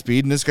 89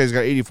 speed, and this guy's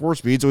got 84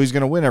 speed, so he's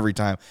going to win every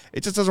time.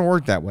 It just doesn't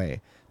work that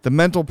way. The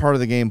mental part of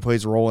the game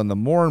plays a role, and the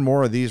more and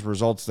more of these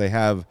results they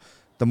have,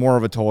 the more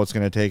of a toll it's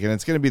going to take. And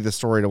it's going to be the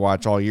story to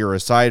watch all year,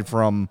 aside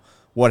from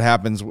what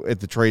happens at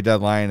the trade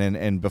deadline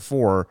and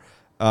before.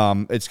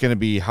 It's going to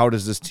be, how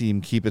does this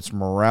team keep its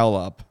morale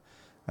up?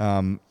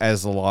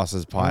 as the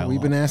losses pile.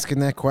 We've been asking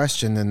that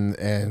question,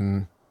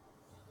 and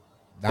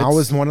now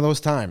is one of those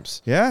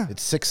times. Yeah,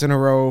 it's 6 in a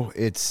row.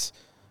 It's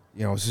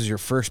this is your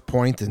first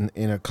point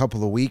in a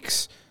couple of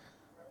weeks.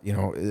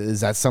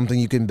 Is that something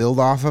you can build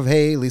off of?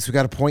 Hey, at least we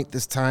got a point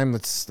this time.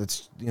 Let's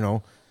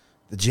the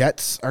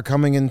Jets are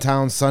coming in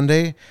town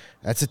Sunday.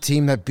 That's a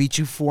team that beat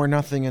you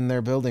 4-0 in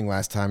their building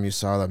last time you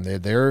saw them.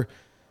 They're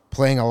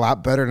playing a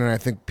lot better than I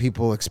think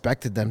people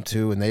expected them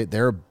to, and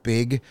they're a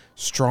big,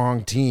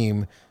 strong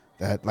team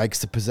that likes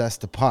to possess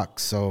the puck.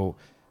 So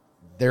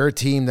they're a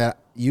team that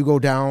you go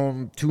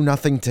down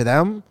 2-0 to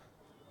them,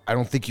 I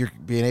don't think you're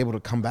being able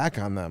to come back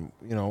on them.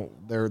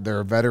 They're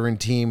a veteran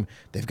team.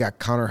 They've got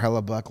Connor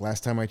Hellebuck.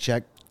 Last time I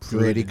checked,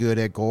 pretty good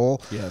at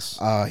goal. Yes.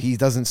 He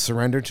doesn't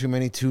surrender too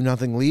many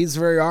 2-0 leads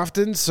very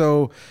often.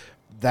 So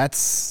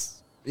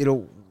that's,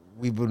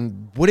 we've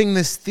been putting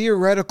this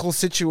theoretical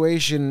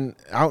situation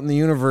out in the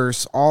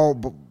universe all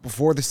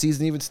before the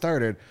season even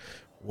started.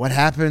 What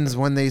happens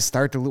when they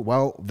start to lose?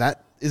 Well,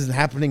 that isn't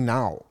happening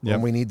now. Yep.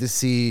 And we need to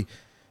see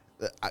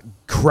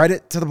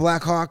credit to the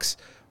Blackhawks.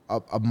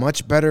 A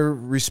much better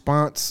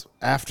response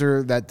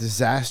after that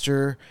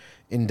disaster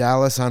in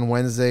Dallas on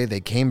Wednesday. They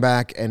came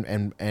back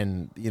and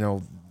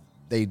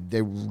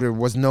there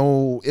was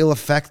no ill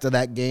effect of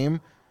that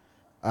game.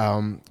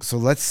 So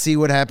let's see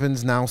what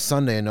happens now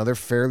Sunday. Another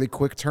fairly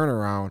quick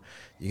turnaround.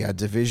 You got a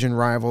division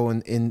rival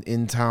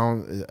in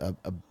town,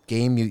 a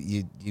game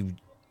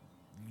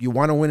you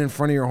want to win in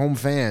front of your home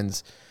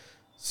fans.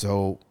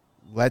 So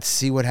let's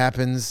see what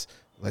happens.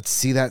 Let's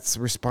see that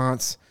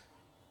response.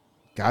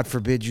 God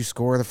forbid you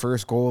score the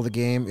first goal of the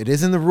game. It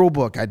is in the rule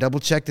book. I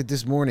double-checked it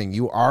this morning.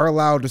 You are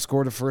allowed to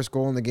score the first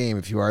goal in the game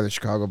if you are the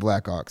Chicago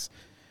Blackhawks.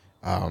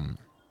 I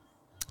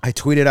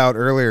tweeted out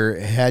earlier,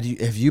 have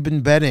you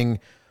been betting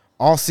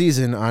all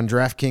season on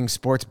DraftKings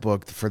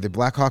Sportsbook for the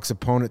Blackhawks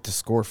opponent to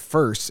score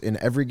first in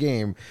every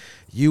game,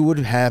 you would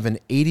have an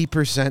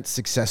 80%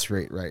 success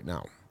rate right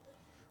now.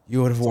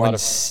 You would have won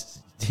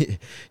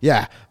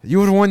you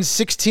would have won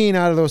 16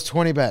 out of those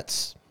 20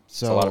 bets.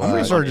 So I'm going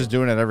to start just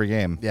doing it every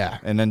game. Yeah.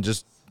 And then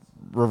just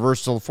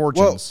reverse the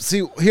fortunes. Well,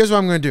 see, here's what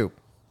I'm going to do.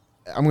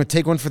 I'm going to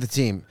take one for the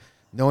team,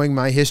 knowing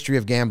my history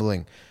of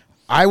gambling.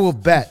 I will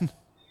bet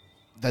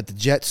that the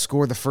Jets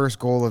score the first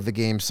goal of the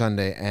game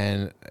Sunday,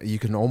 and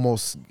the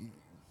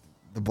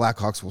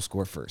Blackhawks will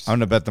score first. I'm going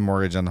to bet the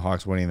mortgage on the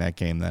Hawks winning that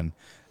game then.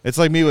 It's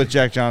like me with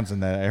Jack Johnson.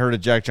 That I heard a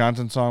Jack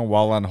Johnson song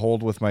while on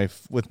hold with my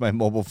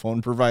mobile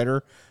phone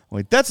provider. I'm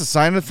like, that's a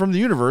sign from the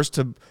universe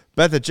to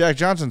bet that Jack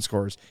Johnson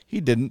scores.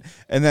 He didn't.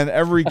 And then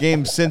every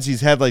game since,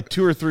 he's had like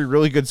 2 or 3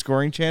 really good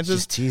scoring chances.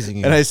 Just teasing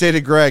you. And I say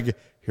to Greg,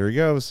 here he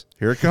goes.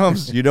 Here it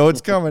comes. You know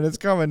it's coming. It's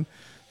coming.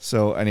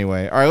 So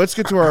anyway, all right, let's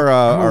get to our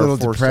I'm a little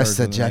 4 depressed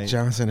stars that Jack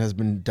Johnson has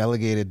been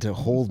delegated to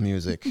hold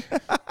music.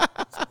 I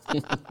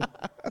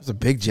was a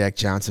big Jack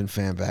Johnson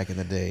fan back in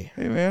the day.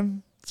 Hey,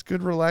 man. It's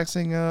good,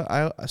 relaxing,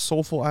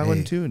 soulful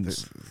island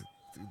tunes.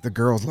 The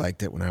girls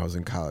liked it when I was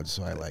in college,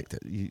 so I liked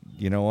it.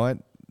 You know what?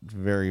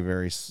 Very,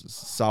 very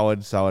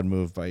solid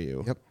move by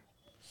you. Yep.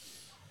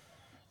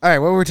 All right,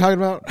 what were we talking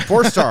about?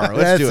 4-star.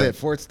 Let's do it. That's it.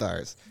 4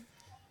 stars.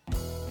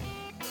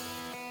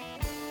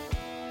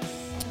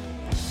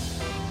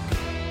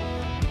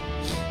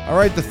 All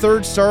right, the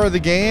 3rd star of the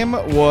game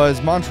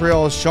was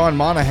Montreal's Sean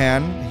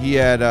Monahan. He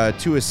had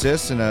 2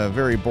 assists in a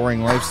very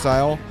boring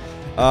lifestyle.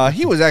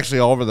 He was actually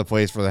all over the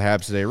place for the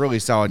Habs today. Really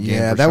solid game.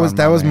 Yeah, for that Sean was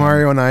Monahan.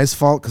 Mario and I's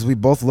fault because we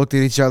both looked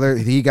at each other.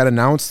 He got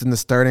announced in the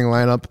starting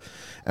lineup,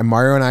 and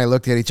Mario and I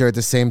looked at each other at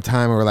the same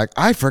time, and we're like,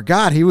 I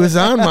forgot he was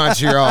on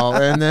Montreal.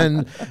 And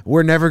then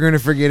we're never going to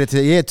forget it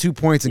today. He had 2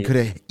 points and could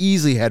have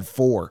easily had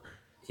 4.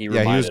 He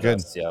was good.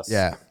 Us, yes.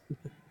 Yeah,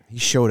 he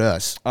showed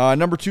us.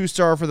 Number 2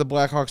 star for the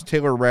Blackhawks,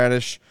 Taylor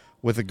Radish,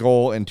 with a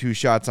goal and 2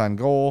 shots on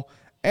goal.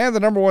 And the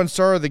number 1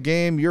 star of the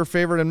game, your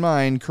favorite and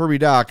mine, Kirby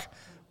Dach,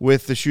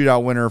 with the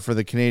shootout winner for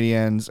the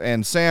Canadiens.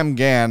 And Sam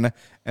Gann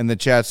in the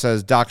chat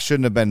says Dach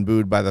shouldn't have been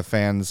booed by the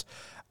fans.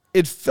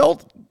 It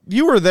felt,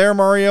 you were there,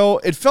 Mario,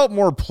 it felt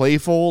more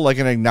playful, like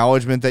an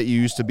acknowledgement that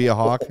you used to be a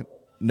Hawk.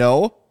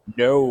 No?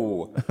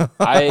 No.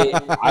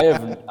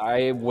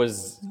 I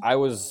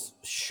was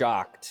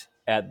shocked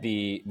at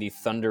the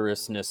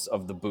thunderousness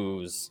of the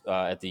boos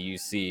at the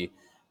UC.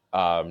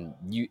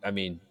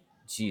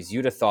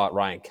 You'd have thought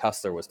Ryan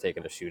Kessler was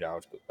taking a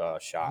shootout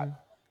shot.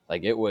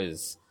 Like it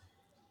was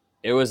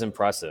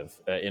impressive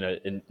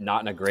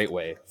not in a great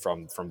way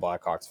from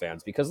Blackhawks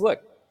fans, because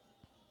look,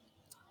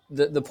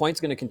 the point's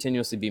going to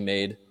continuously be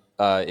made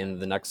in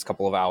the next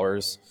couple of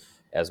hours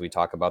as we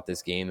talk about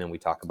this game and we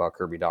talk about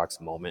Kirby Dach's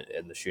moment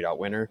in the shootout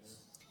winner.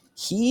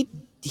 He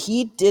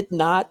did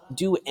not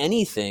do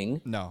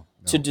anything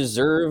to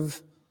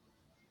deserve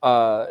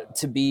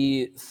to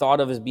be thought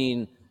of as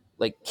being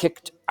like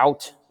kicked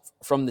out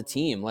from the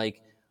team.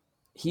 Like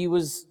he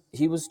was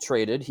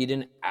traded. He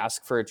didn't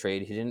ask for a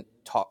trade. He didn't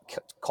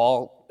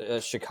call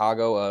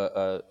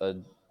Chicago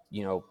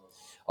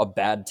a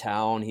bad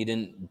town. He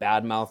didn't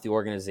badmouth the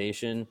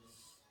organization.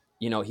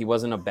 He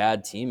wasn't a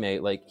bad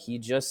teammate. Like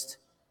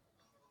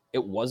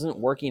it wasn't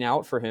working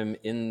out for him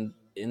in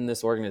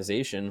this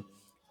organization.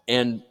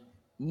 And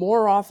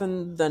more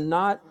often than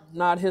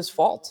not his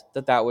fault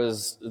that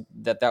was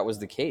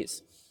the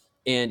case.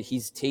 And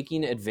he's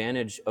taking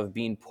advantage of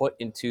being put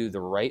into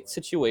the right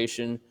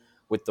situation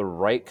with the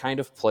right kind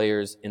of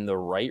players in the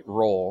right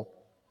role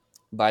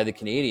by the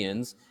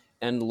Canadians.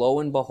 And lo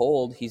and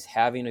behold, he's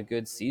having a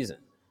good season.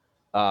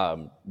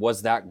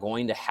 Was that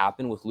going to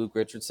happen with Luke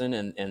Richardson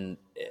and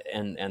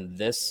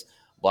this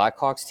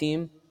Blackhawks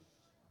team?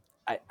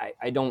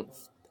 I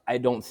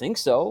don't think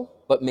so,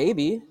 but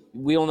maybe.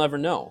 We'll never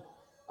know.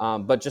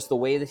 But just the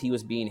way that he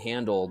was being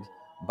handled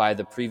by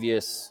the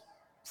previous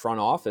front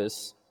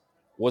office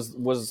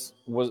was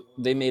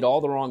they made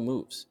all the wrong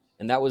moves,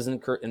 and that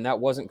wasn't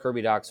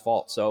Kirby Dach's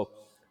fault. So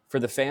for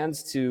the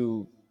fans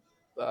to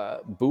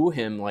boo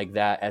him like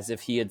that, as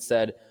if he had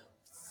said,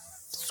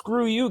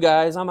 "Screw you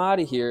guys, I'm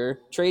out of here.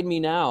 Trade me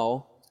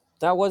now,"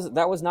 that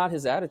was not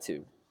his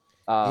attitude.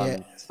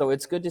 So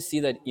it's good to see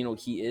that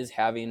he is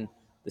having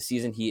the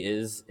season he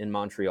is in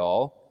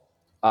Montreal.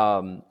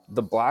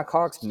 The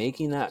Blackhawks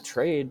making that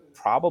trade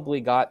probably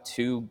got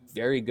two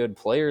very good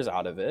players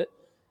out of it.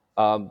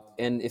 And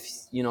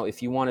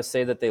if you want to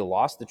say that they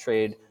lost the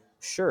trade,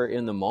 sure,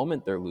 in the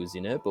moment they're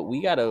losing it, but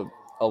we got to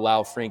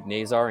allow Frank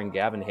Nazar and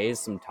Gavin Hayes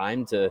some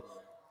time to,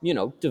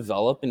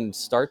 develop and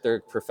start their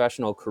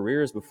professional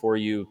careers before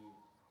you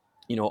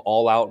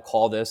all out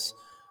call this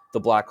the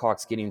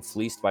Blackhawks getting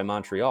fleeced by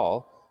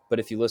Montreal. But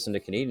if you listen to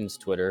Canadians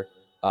Twitter,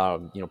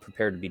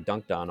 prepared to be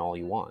dunked on all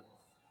you want.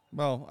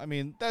 Well, I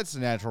mean, that's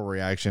the natural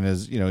reaction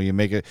is, you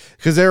make it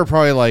because they were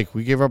probably like,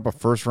 we gave up a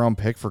first-round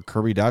pick for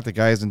Kirby Dach. The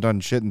guy hasn't done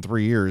shit in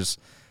 3 years,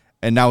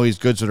 and now he's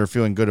good, so they're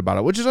feeling good about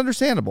it, which is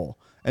understandable.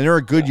 And they're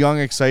a good, young,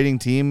 exciting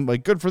team.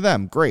 Like, good for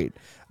them. Great.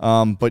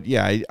 But,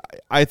 yeah,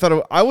 I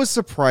thought I was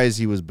surprised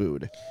he was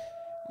booed.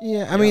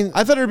 Yeah, I mean,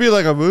 I thought it would be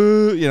like a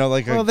boo,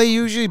 they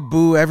usually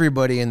boo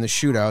everybody in the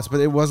shootouts, but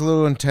it was a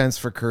little intense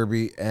for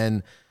Kirby,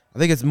 and I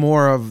think it's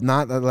more of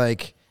not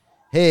like,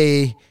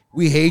 hey,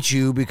 we hate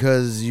you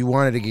because you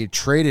wanted to get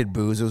traded,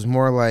 boos. It was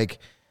more like,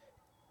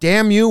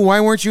 damn you,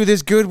 why weren't you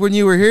this good when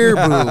you were here,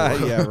 boo?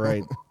 Yeah,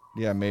 right.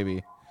 Yeah,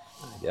 maybe.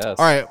 Yes.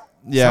 All right.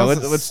 Yeah,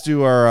 let's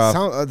do our...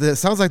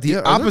 sounds like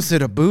the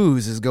opposite of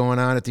booze is going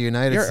on at the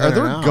United Center. Are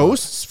there now.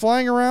 Ghosts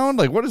flying around?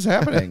 Like, what is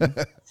happening?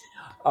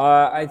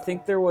 I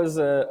think there was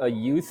a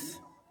youth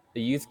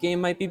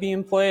game might be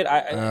being played.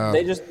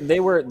 The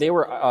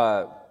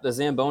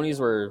Zambonis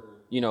were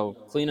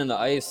cleaning the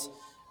ice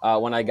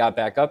when I got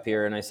back up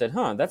here, and I said,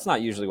 that's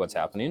not usually what's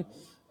happening.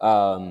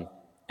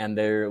 And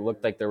there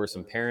looked like there were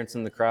some parents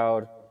in the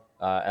crowd.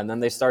 And then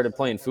they started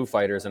playing Foo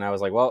Fighters, and I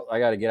was like, well, I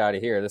got to get out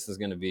of here. This is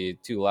going to be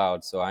too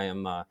loud. So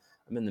I'm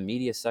in the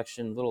media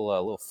section,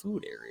 little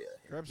food area.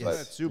 Grab some of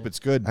that soup. It's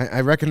good.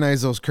 I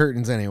recognize those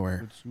curtains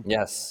anywhere.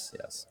 Yes.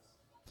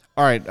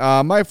 All right.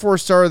 My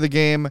 4-star of the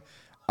game,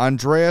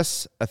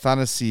 Andreas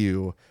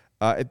Athanasiou.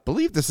 I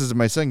believe this is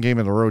my second game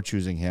in a row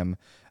choosing him.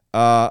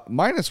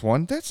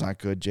 -1. That's not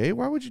good, Jay.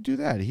 Why would you do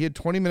that? He had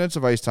 20 minutes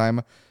of ice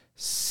time,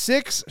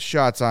 6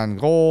 shots on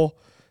goal,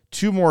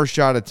 2 more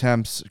shot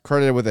attempts,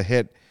 credited with a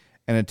hit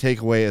and a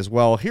takeaway as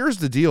well. Here's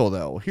the deal,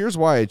 though. Here's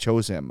why I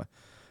chose him.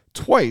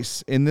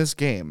 Twice in this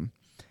game,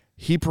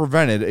 he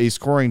prevented a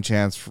scoring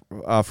chance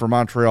for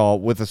Montreal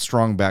with a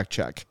strong back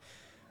check.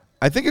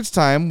 I think it's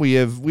time. We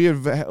have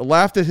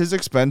laughed at his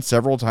expense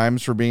several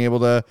times for being able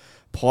to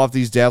pull off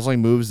these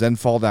dazzling moves, then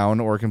fall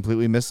down or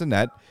completely miss the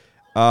net.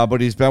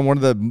 But he's been one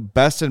of the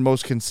best and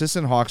most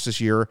consistent Hawks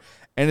this year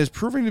and is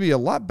proving to be a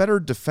lot better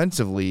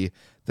defensively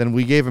than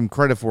we gave him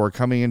credit for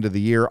coming into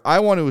the year. I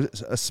want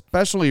to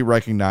especially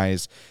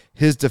recognize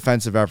his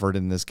defensive effort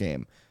in this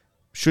game.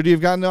 Should he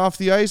have gotten off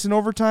the ice in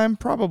overtime?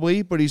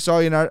 Probably, but he saw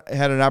he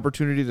had an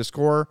opportunity to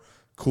score.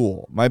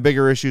 Cool. My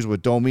bigger issues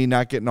with Domi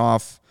not getting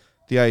off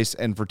the ice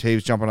and for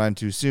Taves jumping on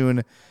too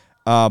soon.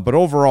 But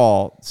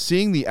overall,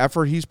 seeing the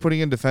effort he's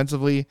putting in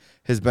defensively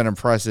has been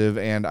impressive,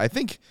 and I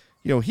think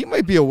he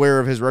might be aware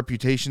of his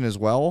reputation as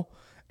well,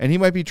 and he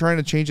might be trying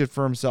to change it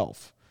for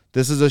himself.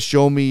 This is a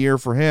show-me year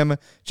for him,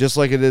 just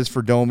like it is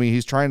for Domi.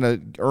 He's trying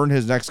to earn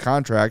his next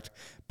contract,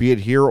 be it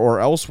here or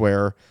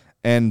elsewhere,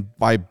 and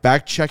by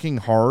back-checking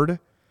hard,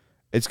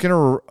 it's going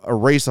to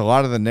erase a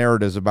lot of the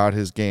narratives about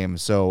his game.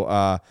 So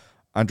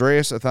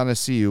Andreas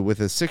Athanasiou, with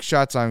his 6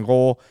 shots on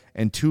goal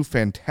and 2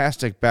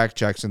 fantastic back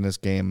checks in this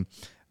game,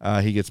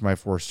 he gets my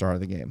 4-star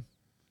of the game.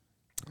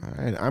 All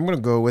right, I'm going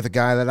to go with a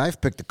guy that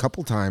I've picked a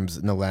couple times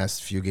in the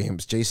last few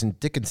games. Jason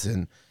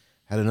Dickinson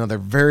had another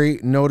very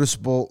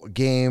noticeable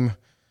game.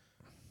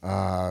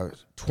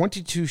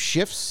 22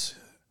 shifts.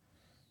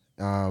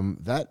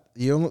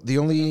 The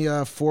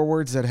only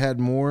forwards that had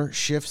more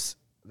shifts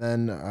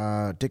than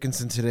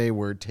Dickinson today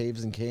were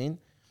Taves and Kane.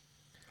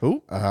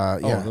 Who?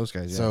 Yeah, those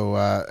guys. Yeah. So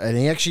and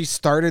he actually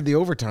started the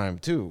overtime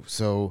too.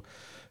 So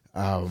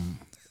that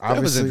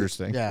was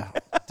interesting. Yeah,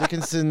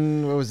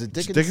 Dickinson. What was it?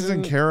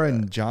 Dickinson, Kara,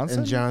 and Johnson.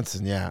 And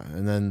Johnson. Yeah,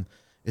 and then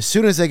as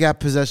soon as they got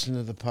possession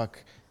of the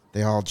puck,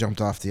 they all jumped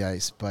off the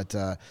ice. But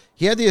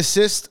he had the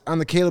assist on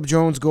the Caleb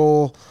Jones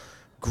goal.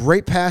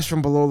 Great pass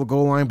from below the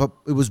goal line, but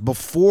it was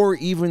before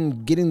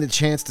even getting the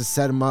chance to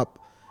set him up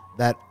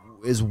that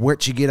is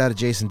what you get out of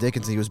Jason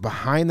Dickinson. He was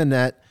behind the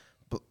net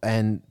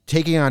and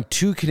taking on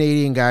two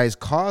Canadian guys,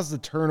 caused the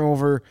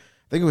turnover.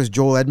 I think it was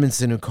Joel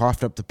Edmondson who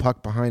coughed up the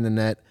puck behind the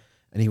net,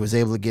 and he was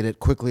able to get it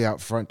quickly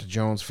out front to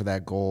Jones for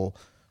that goal.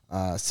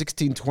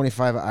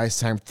 16:25 at ice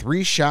time,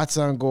 3 shots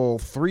on goal,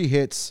 3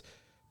 hits,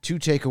 2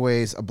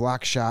 takeaways, a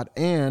block shot,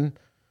 and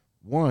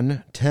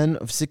 10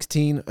 of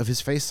 16 of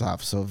his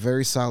faceoffs. So a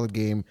very solid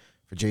game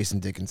for Jason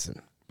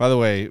Dickinson. By the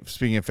way,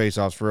 speaking of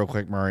faceoffs, real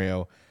quick,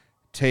 Mario,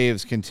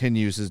 Taves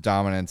continues his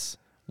dominance.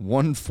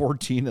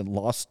 114 and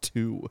lost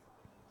 2.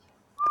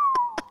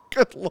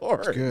 Good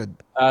Lord. That's good.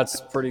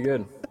 That's pretty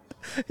good.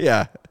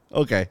 Yeah.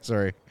 Okay.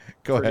 Sorry.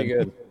 Go ahead. Pretty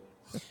good.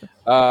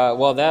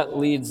 Well, that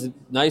leads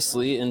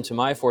nicely into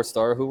my 4th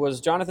star, who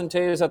was Jonathan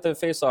Taves at the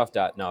faceoff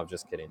dot. No, I'm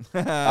just kidding.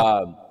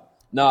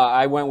 No,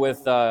 I went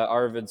with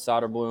Arvid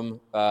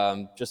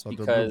Soderblom just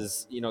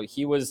because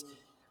he was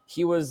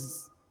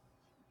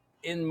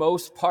in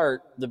most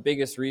part the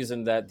biggest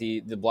reason that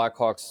the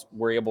Blackhawks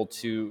were able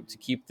to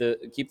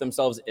keep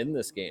themselves in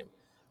this game.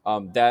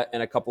 That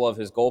and a couple of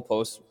his goal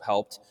posts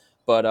helped,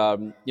 but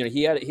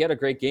he had a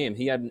great game.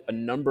 He had a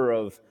number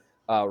of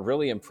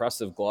really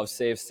impressive glove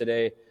saves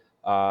today.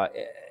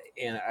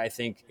 And I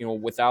think,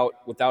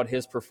 without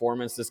his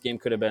performance, this game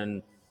could have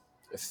been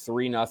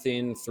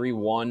 3-0,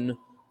 3-1,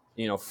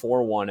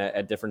 4-1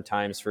 at different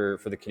times for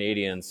the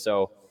Canadians.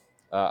 So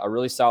a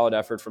really solid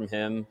effort from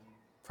him.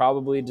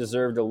 Probably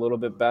deserved a little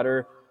bit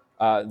better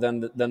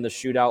than the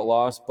shootout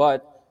loss,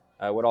 but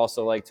I would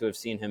also like to have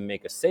seen him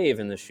make a save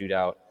in the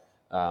shootout.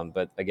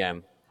 But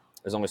again,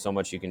 there's only so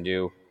much you can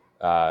do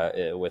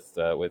with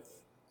the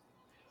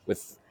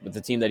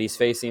team that he's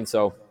facing.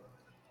 So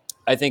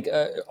I think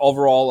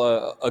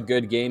overall a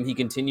good game. He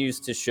continues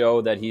to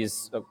show that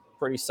he's a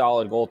pretty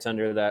solid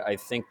goaltender that I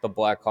think the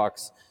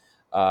Blackhawks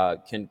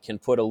can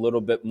put a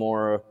little bit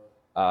more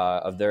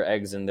of their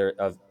eggs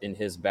in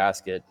his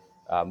basket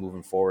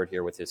moving forward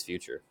here with his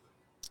future.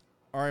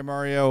 All right,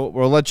 Mario,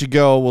 we'll let you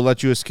go. We'll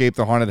let you escape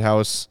the haunted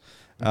house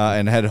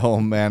and head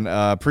home, man.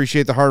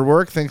 Appreciate the hard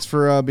work. Thanks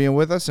for being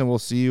with us, and we'll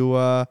see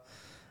you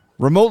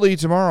remotely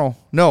tomorrow.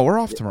 No, we're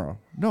off tomorrow.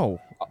 No.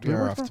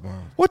 We're off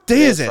tomorrow. What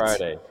day is it?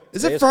 Friday.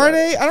 Is it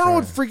Friday? I don't know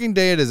what freaking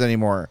day it is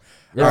anymore.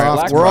 Yeah, all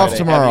right, we're off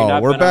tomorrow.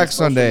 We're back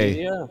Sunday.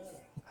 Media?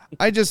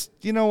 I just,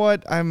 you know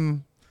what?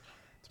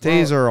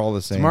 Days are all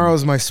the same.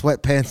 Tomorrow's my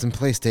sweatpants and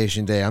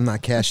PlayStation day. I'm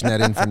not cashing that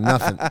in for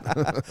nothing.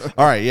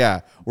 All right, yeah.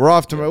 We're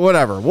off tomorrow.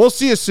 Whatever. We'll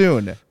see you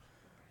soon.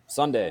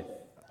 Sunday.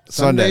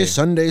 Sunday.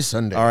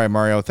 All right,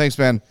 Mario. Thanks,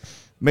 man.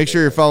 Make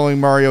sure you're following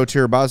Mario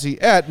Tirabassi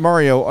at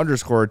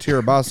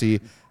Mario_Tirabassi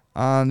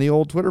on the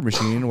old Twitter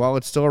machine while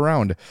it's still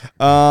around.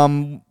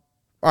 All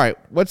right,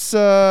 let's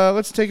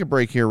take a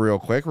break here real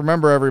quick.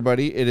 Remember,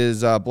 everybody, it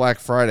is Black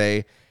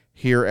Friday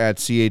here at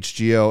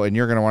CHGO, and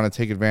you're going to want to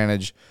take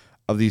advantage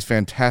of these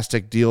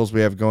fantastic deals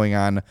we have going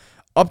on.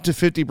 Up to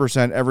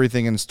 50%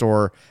 everything in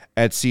store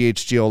at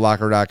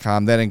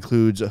chgolocker.com. That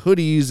includes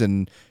hoodies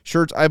and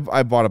shirts.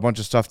 I bought a bunch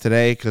of stuff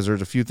today because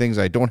there's a few things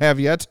I don't have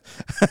yet,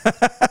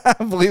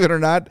 believe it or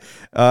not.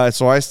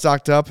 So I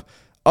stocked up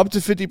to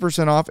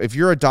 50% off. If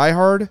you're a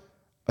diehard,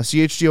 a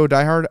CHGO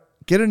diehard,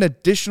 get an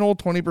additional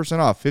 20%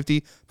 off.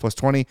 50 plus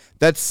 20,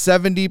 that's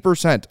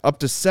 70%. Up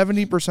to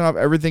 70% off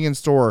everything in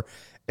store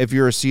if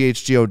you're a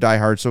CHGO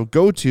diehard. So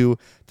go to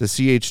the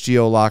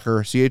CHGO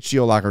Locker,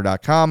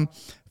 chgolocker.com,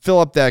 fill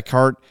up that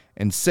cart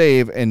and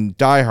save. And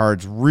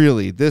diehards,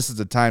 really, this is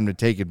the time to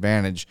take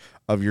advantage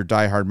of your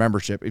diehard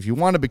membership. If you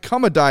want to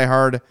become a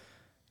diehard,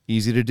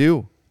 easy to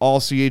do.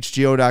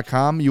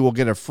 Allchgo.com. You will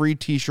get a free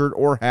t-shirt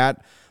or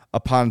hat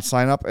upon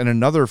sign up and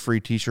another free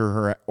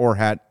t-shirt or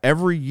hat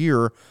every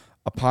year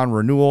upon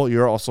renewal.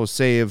 You'll also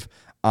save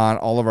on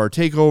all of our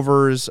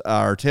takeovers,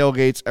 our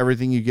tailgates,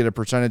 everything. You get a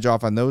percentage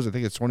off on those. I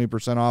think it's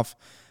 20% off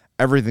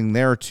everything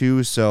there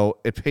too. So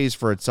it pays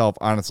for itself,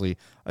 honestly.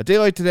 A day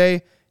like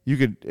today,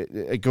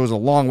 it goes a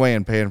long way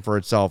in paying for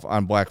itself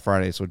on Black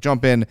Friday. So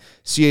jump in,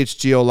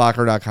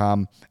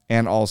 chgolocker.com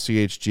and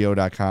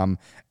allchgo.com.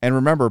 And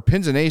remember,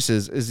 Pins and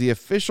Aces is the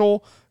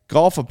official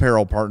golf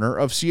apparel partner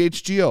of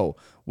CHGO.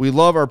 We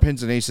love our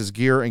Pins and Aces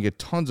gear and get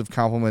tons of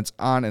compliments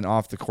on and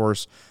off the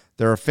course.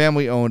 They're a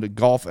family-owned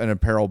golf and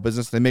apparel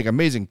business. They make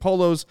amazing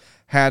polos,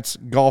 hats,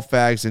 golf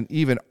bags, and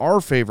even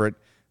our favorite,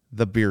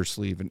 the beer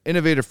sleeve, an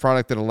innovative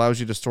product that allows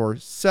you to store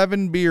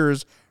 7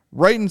 beers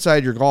right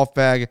inside your golf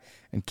bag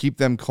and keep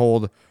them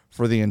cold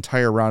for the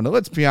entire round. Now,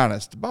 let's be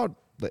honest, about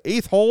the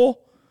 8th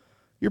hole,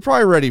 you're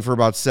probably ready for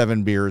about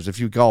 7 beers if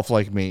you golf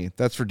like me.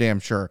 That's for damn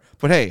sure.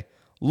 But hey,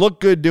 look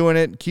good doing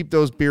it. Keep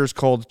those beers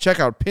cold. Check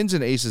out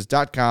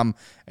pinsandaces.com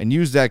and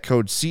use that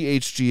code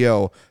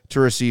CHGO to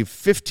receive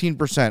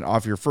 15%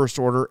 off your first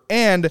order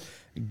and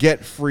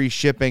get free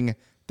shipping.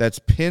 That's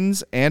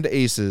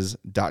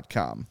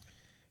pinsandaces.com.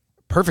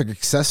 Perfect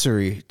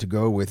accessory to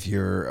go with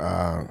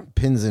your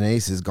Pins and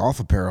Aces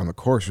golf apparel on the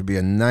course would be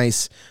a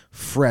nice,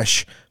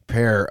 fresh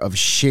pair of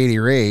Shady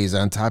Rays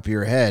on top of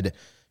your head.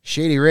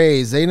 Shady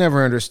Rays, they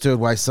never understood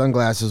why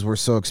sunglasses were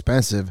so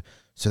expensive,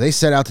 so they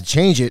set out to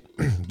change it.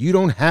 You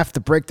don't have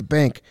to break the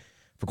bank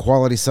for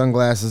quality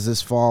sunglasses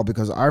this fall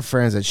because our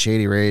friends at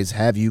Shady Rays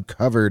have you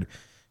covered.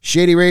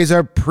 Shady Rays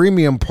are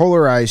premium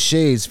polarized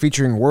shades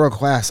featuring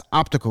world-class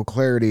optical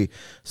clarity,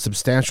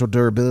 substantial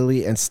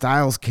durability, and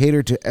styles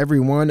catered to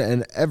everyone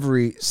and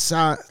every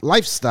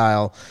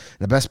lifestyle.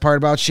 The best part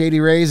about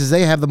Shady Rays is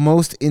they have the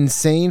most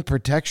insane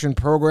protection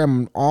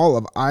program in all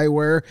of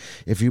eyewear.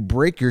 If you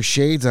break your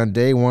shades on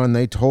day one,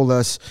 they told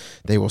us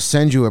they will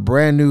send you a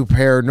brand new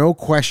pair, no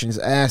questions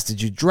asked.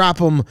 Did you drop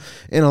them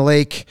in a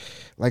lake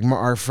like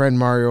our friend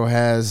Mario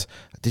has?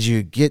 Did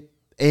you get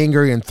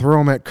angry and throw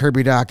him at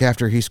Kirby Doc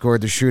after he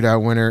scored the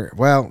shootout winner?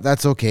 Well,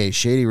 that's okay.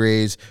 Shady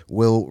Rays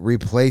will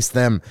replace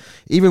them.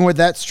 Even with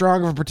that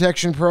strong of a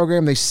protection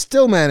program, they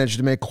still managed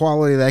to make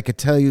quality that I could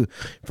tell you,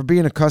 for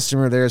being a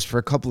customer of theirs for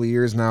a couple of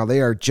years now, they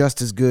are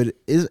just as good,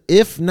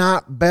 if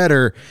not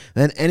better,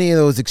 than any of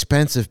those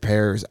expensive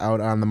pairs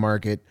out on the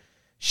market.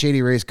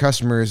 Shady Rays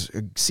customers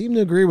seem to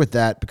agree with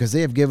that because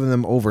they have given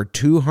them over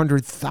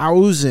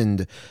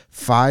 200,000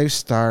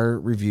 5-star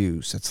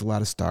reviews. That's a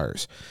lot of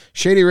stars.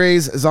 Shady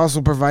Rays has also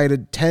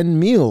provided 10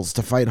 meals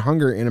to fight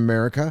hunger in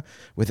America.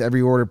 With every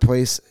order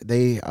placed,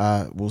 they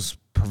will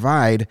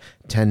provide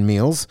 10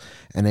 meals,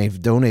 and they've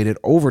donated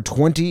over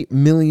 20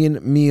 million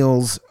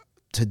meals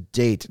to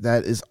date.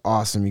 That is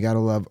awesome. You got to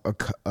love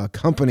a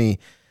company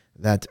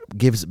that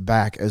gives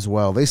back as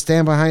well. They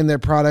stand behind their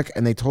product,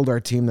 and they told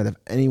our team that if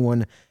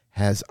anyone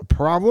has a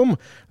problem,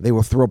 they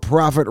will throw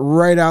profit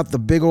right out the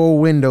big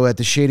old window at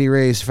the Shady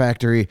Rays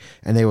factory,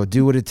 and they will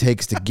do what it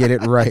takes to get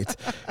it right.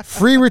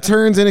 Free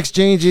returns and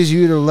exchanges.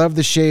 You either love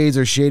the shades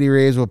or Shady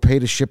Rays will pay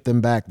to ship them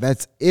back.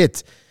 That's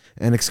it.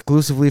 And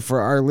exclusively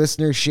for our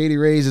listeners, Shady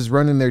Rays is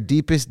running their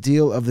deepest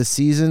deal of the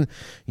season.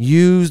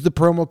 Use the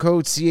promo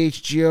code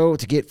CHGO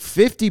to get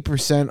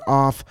 50%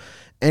 off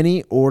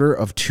any order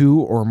of 2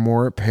 or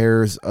more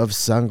pairs of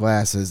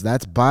sunglasses.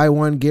 That's buy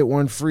one, get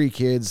one free,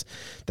 kids.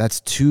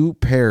 That's 2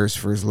 pairs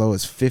for as low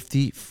as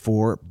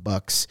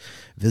 $54.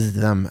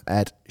 Visit them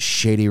at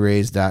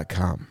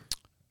shadyrays.com.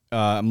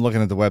 I'm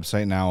looking at the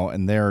website now,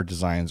 and their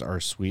designs are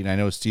sweet. I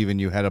know, Steven,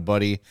 you had a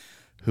buddy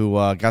who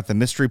got the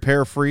mystery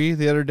pair free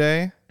the other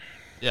day.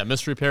 Yeah,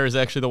 mystery pair is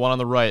actually the one on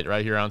the right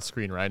here on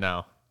screen right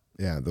now.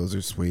 Yeah, those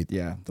are sweet.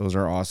 Yeah, those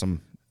are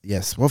awesome.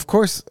 Yes. Well, of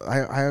course,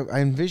 I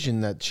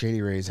envision that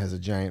Shady Rays has a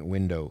giant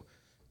window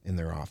in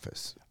their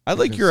office. I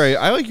like your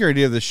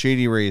idea of the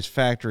Shady Rays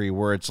factory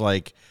where it's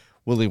like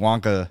Willy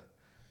Wonka.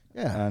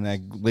 Yeah. And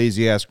that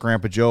lazy ass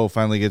Grandpa Joe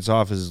finally gets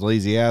off his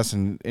lazy ass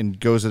and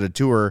goes at a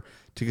tour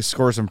to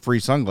score some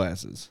free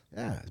sunglasses.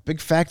 Yeah.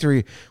 Big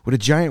factory with a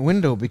giant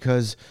window,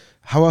 because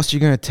how else are you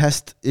going to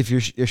test if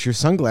your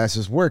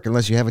sunglasses work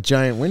unless you have a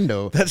giant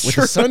window with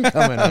the sun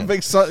coming in?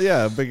 Big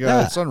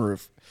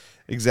sunroof.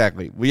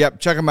 Exactly. Well,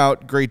 check them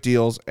out. Great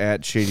deals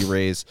at Shady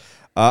Rays.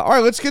 All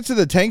right, let's get to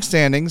the tank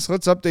standings.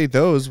 Let's update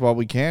those while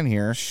we can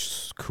here.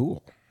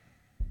 Cool.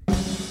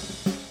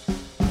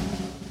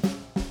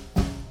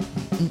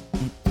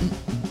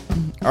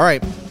 All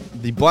right,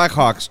 the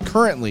Blackhawks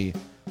currently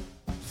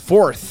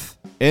 4th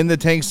in the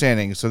tank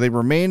standings, so they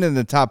remain in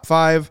the top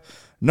 5.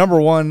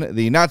 Number 1,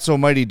 the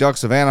not-so-mighty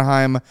Ducks of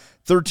Anaheim,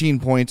 13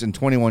 points in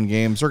 21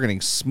 games. They're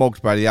getting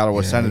smoked by the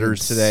Ottawa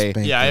Senators today.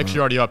 Yeah, I actually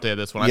already updated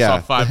this one. I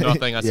saw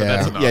 5-0. I said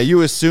that's enough. Yeah,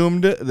 you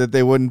assumed that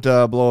they wouldn't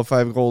blow a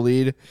 5-goal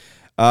lead.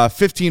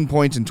 15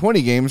 points in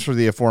 20 games for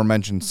the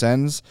aforementioned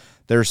Sens.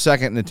 They're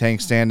second in the tank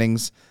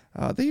standings.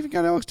 They even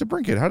got Alex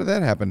DeBrincat. How did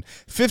that happen?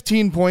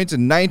 15 points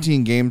in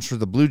 19 games for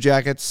the Blue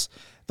Jackets.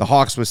 The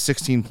Hawks with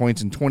 16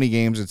 points in 20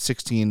 games at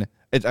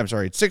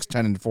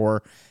 6-10-4.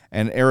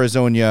 And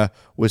Arizona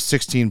with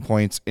 16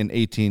 points in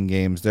 18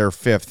 games. They're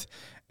 5th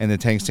in the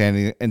tank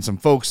standing. And some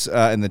folks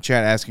in the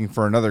chat asking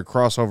for another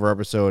crossover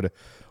episode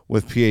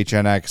with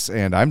PHNX,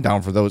 and I'm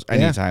down for those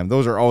anytime.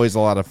 Those are always a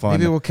lot of fun.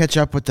 Maybe we'll catch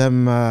up with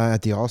them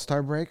at the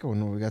All-Star break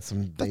when we got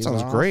some days off. That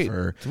sounds great.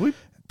 Do we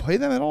play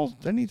them at all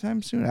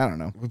anytime soon? I don't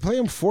know. We play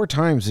them 4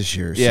 times this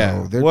year,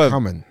 so they're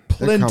coming.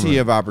 Plenty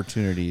of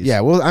opportunities.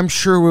 Yeah, well, I'm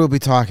sure we'll be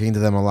talking to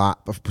them a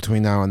lot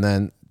between now and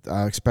then,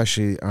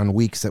 especially on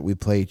weeks that we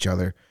play each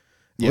other.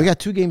 Yeah. We got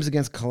 2 games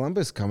against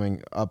Columbus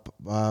coming up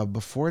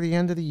before the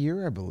end of the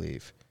year, I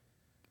believe.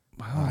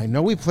 Wow. I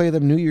know we play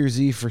them New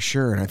Year's Eve for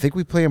sure, and I think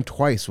we play them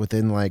twice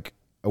within like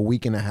a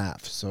week and a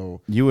half.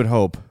 So you would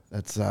hope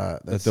that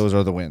those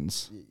are the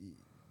wins.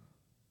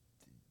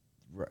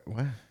 What?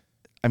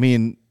 I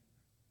mean,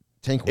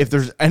 tank if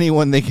there's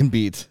anyone they can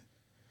beat.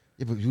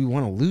 Yeah, but we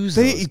want to lose.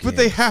 But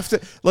they have to.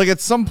 Like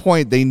at some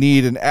point, they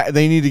need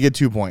to get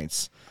 2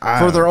 points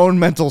for their own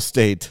mental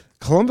state.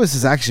 Columbus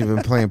has actually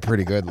been playing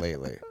pretty good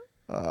lately.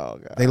 Oh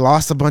god! They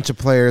lost a bunch of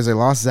players. They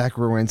lost Zach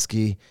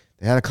Werenski.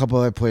 They had a couple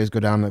other players go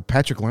down.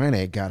 Patrick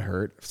Laine got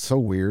hurt. So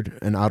weird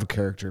and out of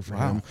character for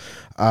him.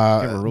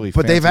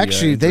 But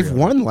they've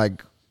won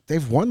like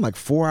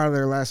 4 out of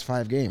their last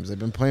 5 games. They've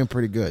been playing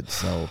pretty good.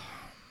 So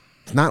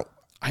it's not.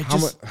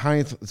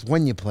 It's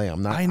when you play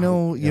them. Not I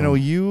know.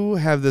 You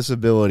have this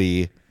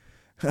ability.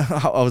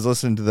 I was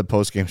listening to the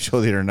post-game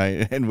show the other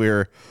night, and we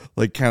were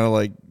like kind of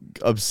like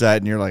upset,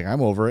 and you're like,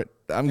 I'm over it.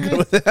 I'm good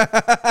with it.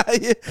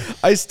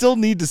 I still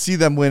need to see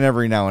them win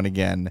every now and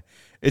again.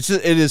 It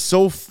is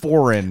so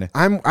foreign.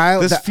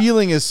 This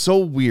feeling is so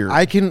weird.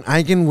 I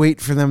can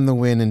wait for them to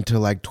win until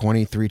like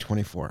 23,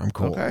 24. I'm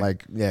cool. Okay.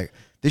 Like, yeah,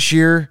 this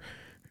year,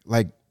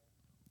 like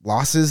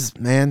losses,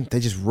 man, they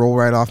just roll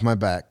right off my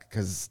back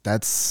because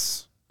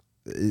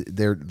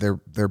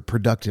they're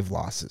productive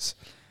losses.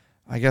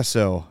 I guess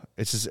so.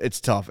 It's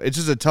tough. It's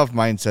just a tough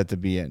mindset to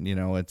be in.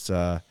 It's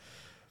but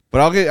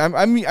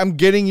I'm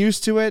getting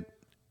used to it.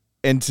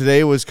 And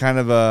today was kind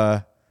of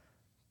a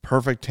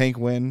perfect tank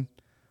win,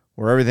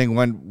 where everything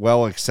went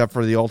well except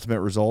for the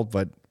ultimate result,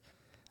 but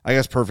I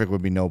guess perfect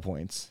would be no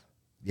points.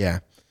 Yeah,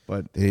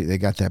 but they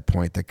got that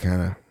point that's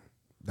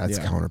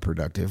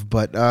counterproductive.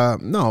 But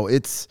no,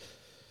 it's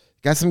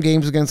got some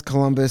games against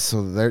Columbus,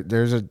 so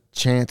there's a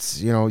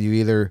chance you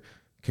either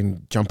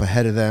can jump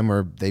ahead of them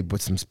or they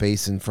put some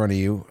space in front of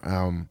you.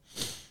 I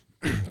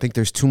think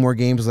there's 2 more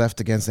games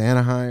left against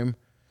Anaheim,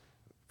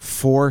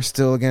 4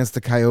 still against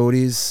the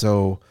Coyotes.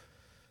 So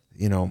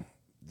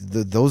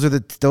those are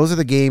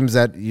the games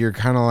that you're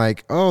kind of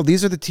like, oh,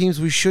 these are the teams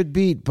we should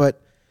beat,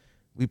 but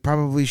we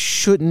probably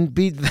shouldn't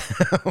beat them.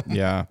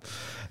 Yeah,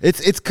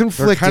 it's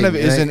conflicting. There kind of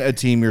isn't a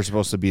team you're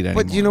supposed to beat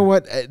anymore. But you know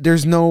what?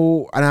 There's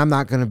no, and I'm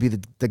not going to be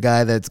the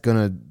guy that's going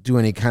to do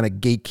any kind of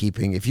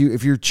gatekeeping.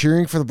 If you're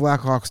cheering for the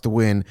Blackhawks to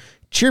win,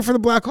 cheer for the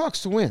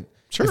Blackhawks to win.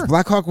 Sure. If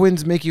Blackhawk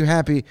wins make you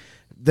happy,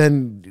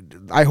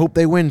 then I hope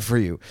they win for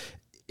you.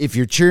 If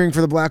you're cheering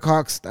for the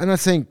Blackhawks, I'm not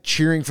saying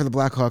cheering for the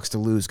Blackhawks to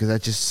lose because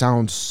that just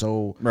sounds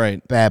so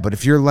bad. But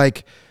if you're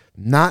like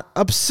not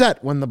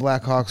upset when the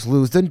Blackhawks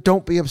lose, then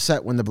don't be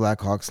upset when the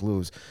Blackhawks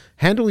lose.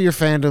 Handle your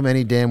fandom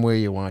any damn way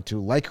you want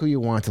to. Like who you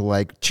want to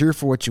like. Cheer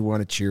for what you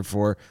want to cheer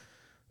for.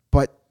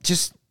 But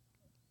just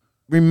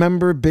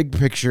remember, big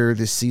picture,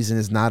 this season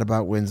is not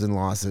about wins and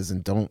losses,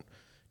 and don't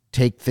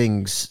take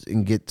things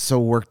and get so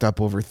worked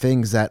up over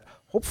things that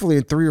hopefully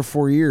in 3 or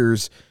 4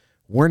 years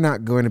we're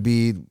not going to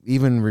be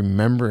even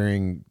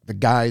remembering the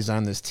guys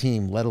on this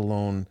team, let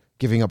alone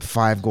giving up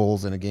 5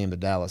 goals in a game to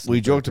Dallas. We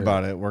joked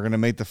about it. We're going to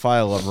make the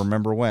file of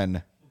Remember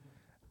When.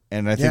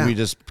 And I think we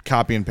just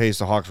copy and paste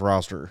the Hawks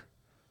roster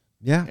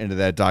into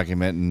that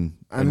document. And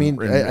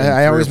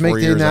I always make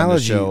the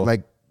analogy.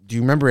 Like, do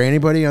you remember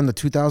anybody on the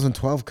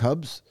 2012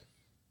 Cubs?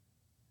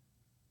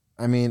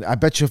 I mean, I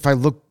bet you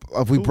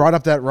if we brought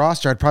up that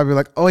roster, I'd probably be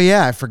like, oh,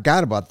 yeah, I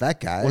forgot about that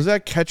guy. Was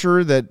that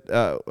catcher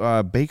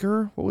that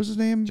Baker? What was his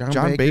name?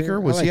 John Baker?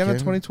 Was he on the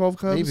 2012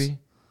 Cubs? Maybe.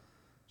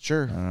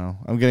 Sure. I don't know.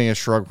 I'm getting a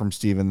shrug from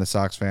Steven, the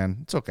Sox fan.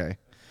 It's okay.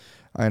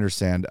 I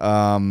understand.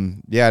 I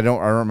don't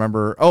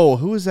remember. Oh,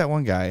 who was that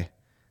one guy?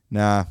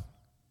 Nah.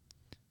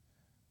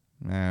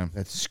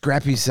 That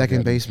scrappy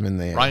second baseman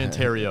there. Ryan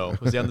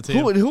Theriot. Was he on the team?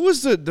 Who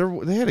was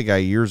they had a guy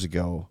years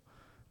ago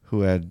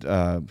who had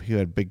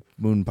big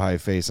moon pie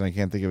face, and I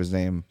can't think of his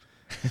name.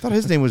 I thought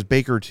his name was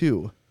Baker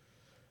too.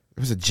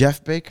 Was it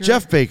Jeff Baker?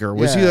 Jeff Baker.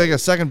 Was he like a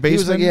second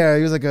baseman?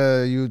 He was like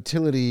a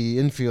utility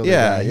infielder.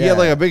 Yeah, he had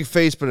like a big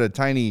face but a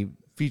tiny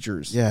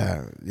features.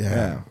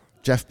 Yeah.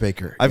 Jeff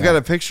Baker. I've got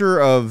a picture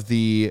of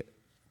the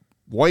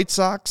White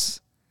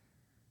Sox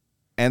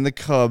and the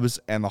Cubs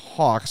and the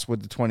Hawks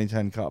with the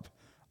 2010 Cup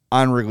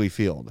on Wrigley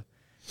Field.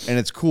 And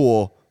it's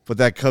cool, but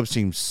that Cubs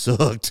team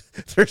sucked.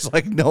 There's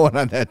like no one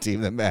on that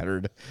team that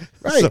mattered.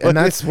 Right, so and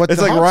that's what it's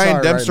the like Hawks Ryan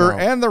are Dempster right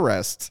now. and the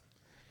rest.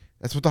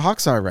 That's what the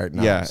Hawks are right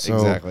now. Yeah, so,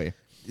 exactly.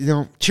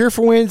 Cheer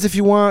for wins if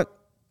you want,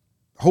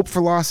 hope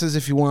for losses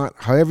if you want,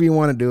 however you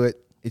want to do it.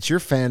 It's your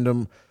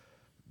fandom.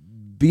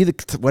 Be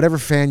whatever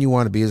fan you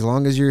want to be, as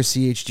long as you're a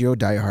CHGO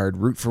diehard.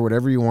 Root for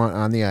whatever you want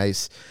on the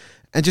ice.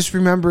 And just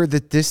remember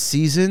that this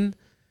season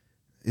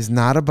is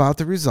not about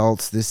the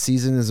results. This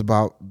season is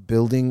about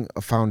building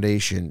a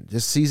foundation.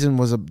 This season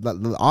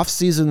the off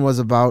season was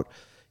about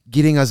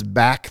getting us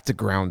back to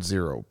ground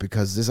zero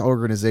because this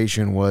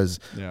organization was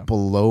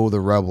below the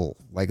rubble.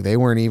 Like they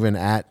weren't even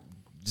at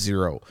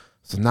zero.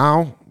 So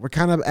now we're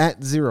kind of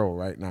at zero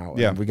right now.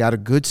 Yeah. And we got a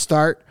good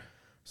start.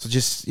 So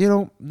just,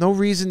 no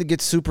reason to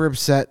get super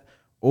upset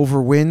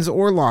over wins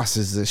or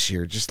losses this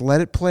year. Just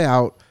let it play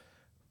out.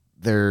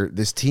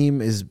 This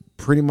team is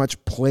pretty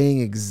much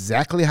playing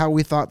exactly how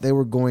we thought they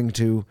were going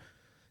to.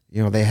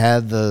 They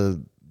had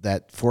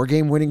that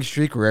 4-game winning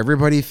streak where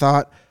everybody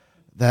thought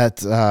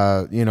that,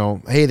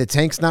 hey, the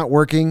tank's not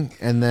working.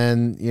 And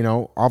then,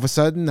 all of a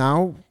sudden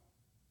now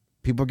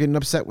people are getting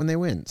upset when they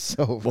win.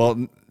 So,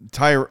 well,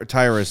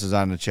 Tyrus is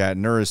on the chat,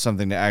 and there is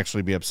something to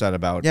actually be upset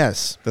about.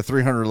 Yes. The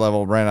 300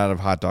 level ran out of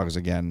hot dogs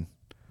again.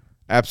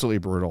 Absolutely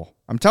brutal.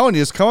 I'm telling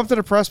you, just come up to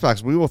the press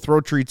box. We will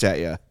throw treats at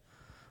you.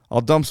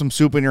 I'll dump some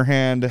soup in your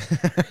hand.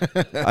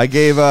 I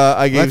gave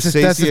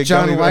Stacey a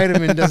John gummy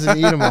Weideman doesn't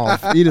eat them all.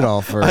 Eat it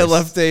all first. I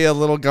left a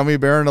little gummy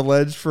bear on the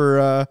ledge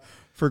for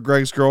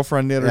Greg's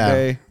girlfriend the other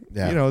day.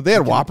 Yeah. They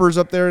had Whoppers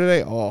up there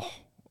today. Oh,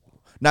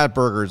 not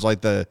burgers,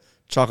 like the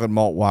chocolate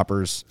malt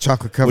Whoppers.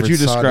 Chocolate covered. What you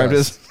described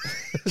sawdust.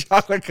 as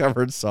chocolate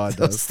covered sawdust.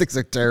 Those things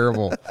are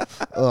terrible.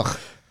 Ugh.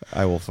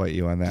 I will fight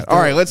you on that. All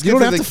right, let's get You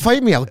don't to have to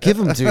fight me. I'll give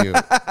them to you.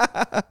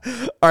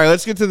 All right,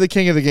 let's get to the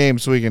king of the game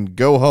so we can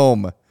go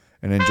home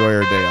and enjoy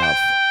our day off.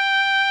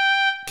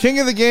 King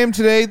of the game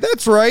today,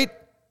 that's right.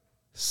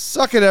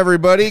 Suck it,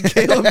 everybody.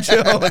 Caleb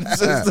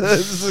Jones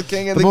is the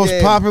king of the game. The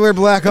most popular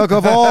Blackhawk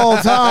of all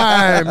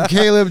time,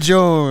 Caleb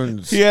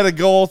Jones. He had a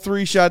goal,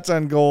 3 shots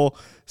on goal,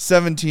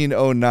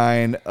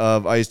 17:09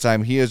 of ice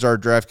time. He is our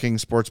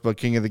DraftKings Sportsbook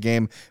king of the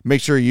game.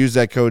 Make sure you use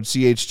that code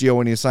CHGO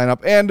when you sign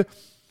up. And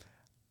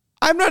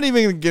I'm not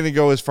even going to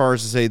go as far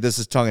as to say this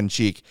is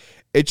tongue-in-cheek.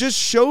 It just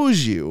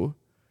shows you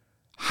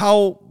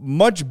how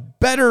much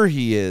better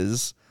he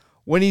is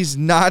when he's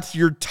not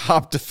your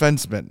top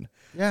defenseman.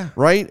 Yeah.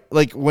 Right?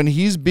 Like when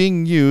he's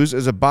being used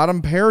as a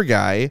bottom pair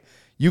guy,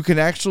 you can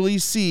actually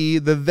see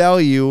the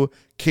value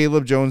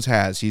Caleb Jones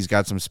has. He's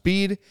got some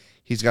speed.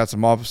 He's got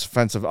some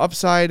offensive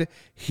upside.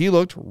 He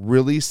looked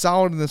really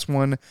solid in this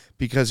one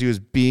because he was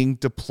being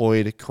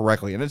deployed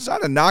correctly. And it's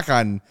not a knock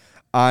on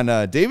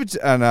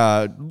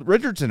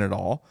Richardson at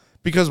all,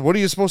 because what are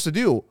you supposed to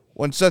do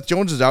when Seth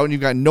Jones is out and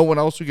you've got no one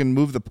else who can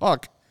move the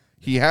puck?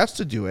 He has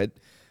to do it.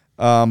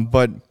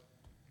 But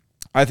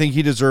I think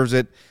he deserves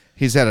it.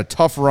 He's had a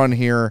tough run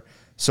here,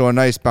 so a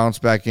nice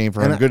bounce-back game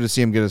for him. Good to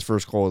see him get his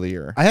first goal of the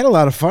year. I had a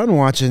lot of fun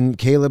watching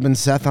Caleb and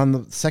Seth on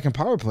the second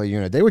power play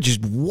unit. They were just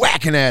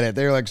whacking at it.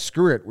 They were like,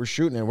 screw it, we're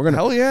shooting it.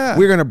 Hell yeah.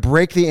 We're gonna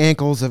break the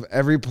ankles of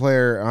every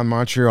player on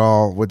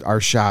Montreal with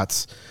our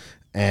shots.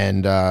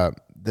 And, that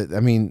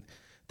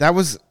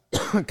was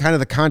kind of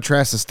the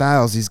contrast of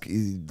styles.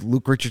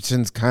 Luke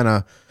Richardson's kind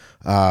of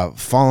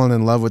fallen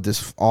in love with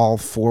this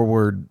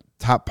all-forward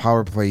top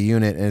power play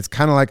unit, and it's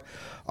kind of like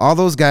all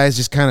those guys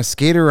just kind of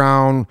skate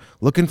around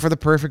looking for the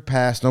perfect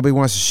pass. Nobody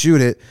wants to shoot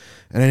it.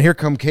 And then here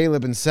come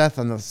Caleb and Seth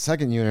on the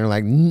second unit. They're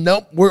like,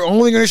 nope, we're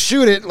only going to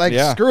shoot it. Like,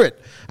 screw it.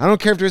 I don't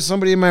care if there's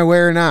somebody in my way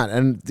or not.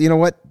 And you know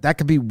what? That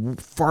could be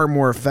far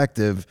more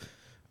effective,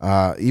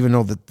 even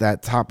though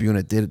that top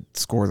unit did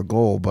score the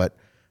goal. But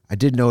I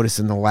did notice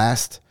in the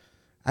last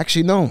 –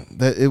 actually, no,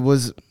 that it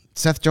was –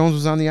 Seth Jones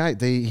was on the ice.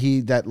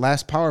 That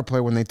last power play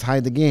when they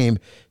tied the game,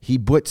 he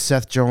put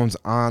Seth Jones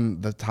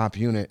on the top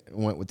unit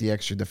and went with the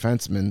extra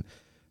defenseman,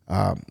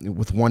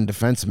 with one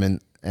defenseman,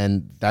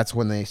 and that's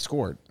when they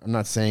scored. I'm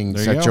not saying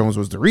Seth Jones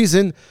was the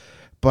reason,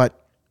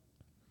 but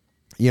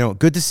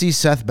good to see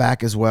Seth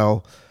back as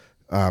well.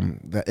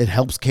 It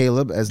helps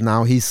Caleb as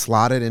now he's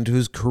slotted into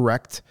his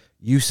correct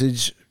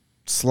usage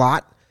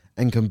slot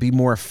and can be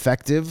more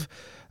effective.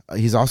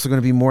 He's also going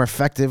to be more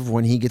effective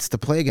when he gets to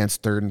play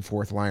against third and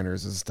fourth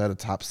liners instead of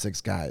top 6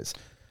 guys.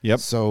 Yep.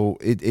 So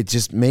it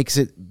just makes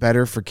it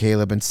better for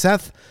Caleb. And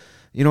Seth,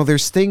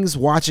 there's things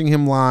watching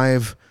him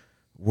live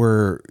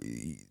where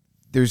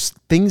there's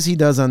things he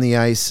does on the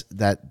ice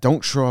that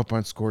don't show up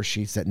on score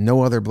sheets that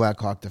no other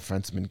Blackhawk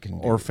defenseman can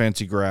do. Or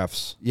fancy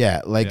graphs. Yeah,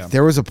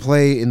 there was a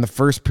play in the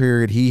first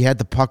period. He had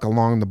the puck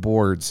along the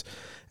boards,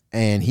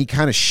 and he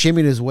kind of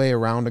shimmied his way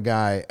around a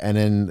guy, and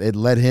then it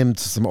led him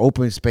to some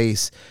open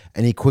space,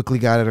 and he quickly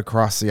got it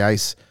across the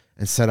ice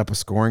and set up a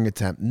scoring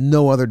attempt.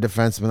 No other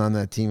defenseman on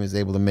that team is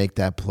able to make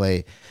that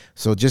play.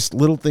 So just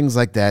little things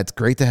like that. It's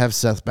great to have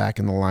Seth back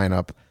in the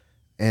lineup,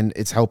 and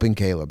it's helping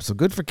Caleb. So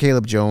good for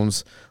Caleb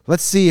Jones.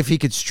 Let's see if he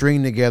could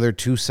string together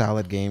 2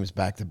 solid games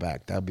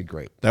back-to-back. That would be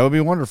great. That would be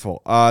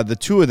wonderful. The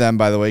 2 of them,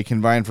 by the way,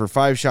 combined for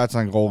 5 shots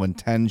on goal and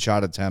 10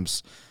 shot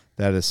attempts.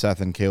 That is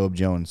Seth and Caleb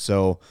Jones.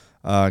 So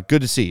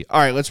good to see. All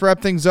right, let's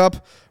wrap things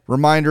up.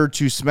 Reminder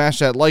to smash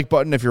that like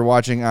button if you're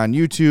watching on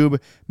YouTube.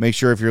 Make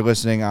sure if you're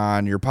listening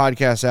on your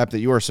podcast app that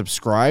you are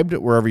subscribed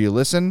wherever you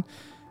listen.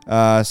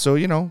 So,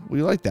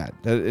 we like that.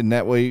 And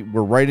that way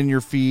we're right in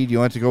your feed. You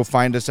don't have to go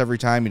find us every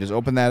time. You just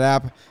open that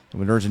app, and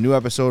when there's a new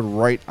episode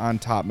right on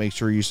top, make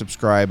sure you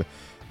subscribe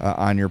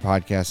on your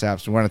podcast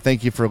apps. We want to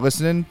thank you for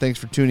listening. Thanks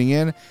for tuning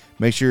in.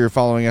 Make sure you're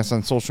following us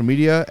on social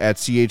media at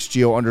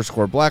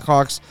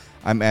CHGO_Blackhawks.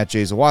 I'm at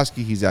Jay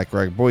Zawoski. He's at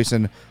Greg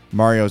Boyson.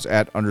 Mario's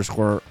at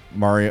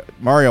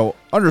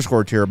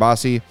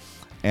Mario_Tirabassi.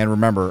 And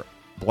remember,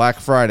 Black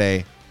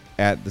Friday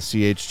at the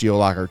CHGO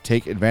Locker.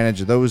 Take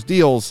advantage of those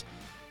deals.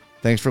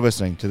 Thanks for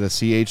listening to the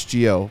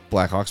CHGO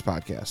Blackhawks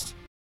podcast.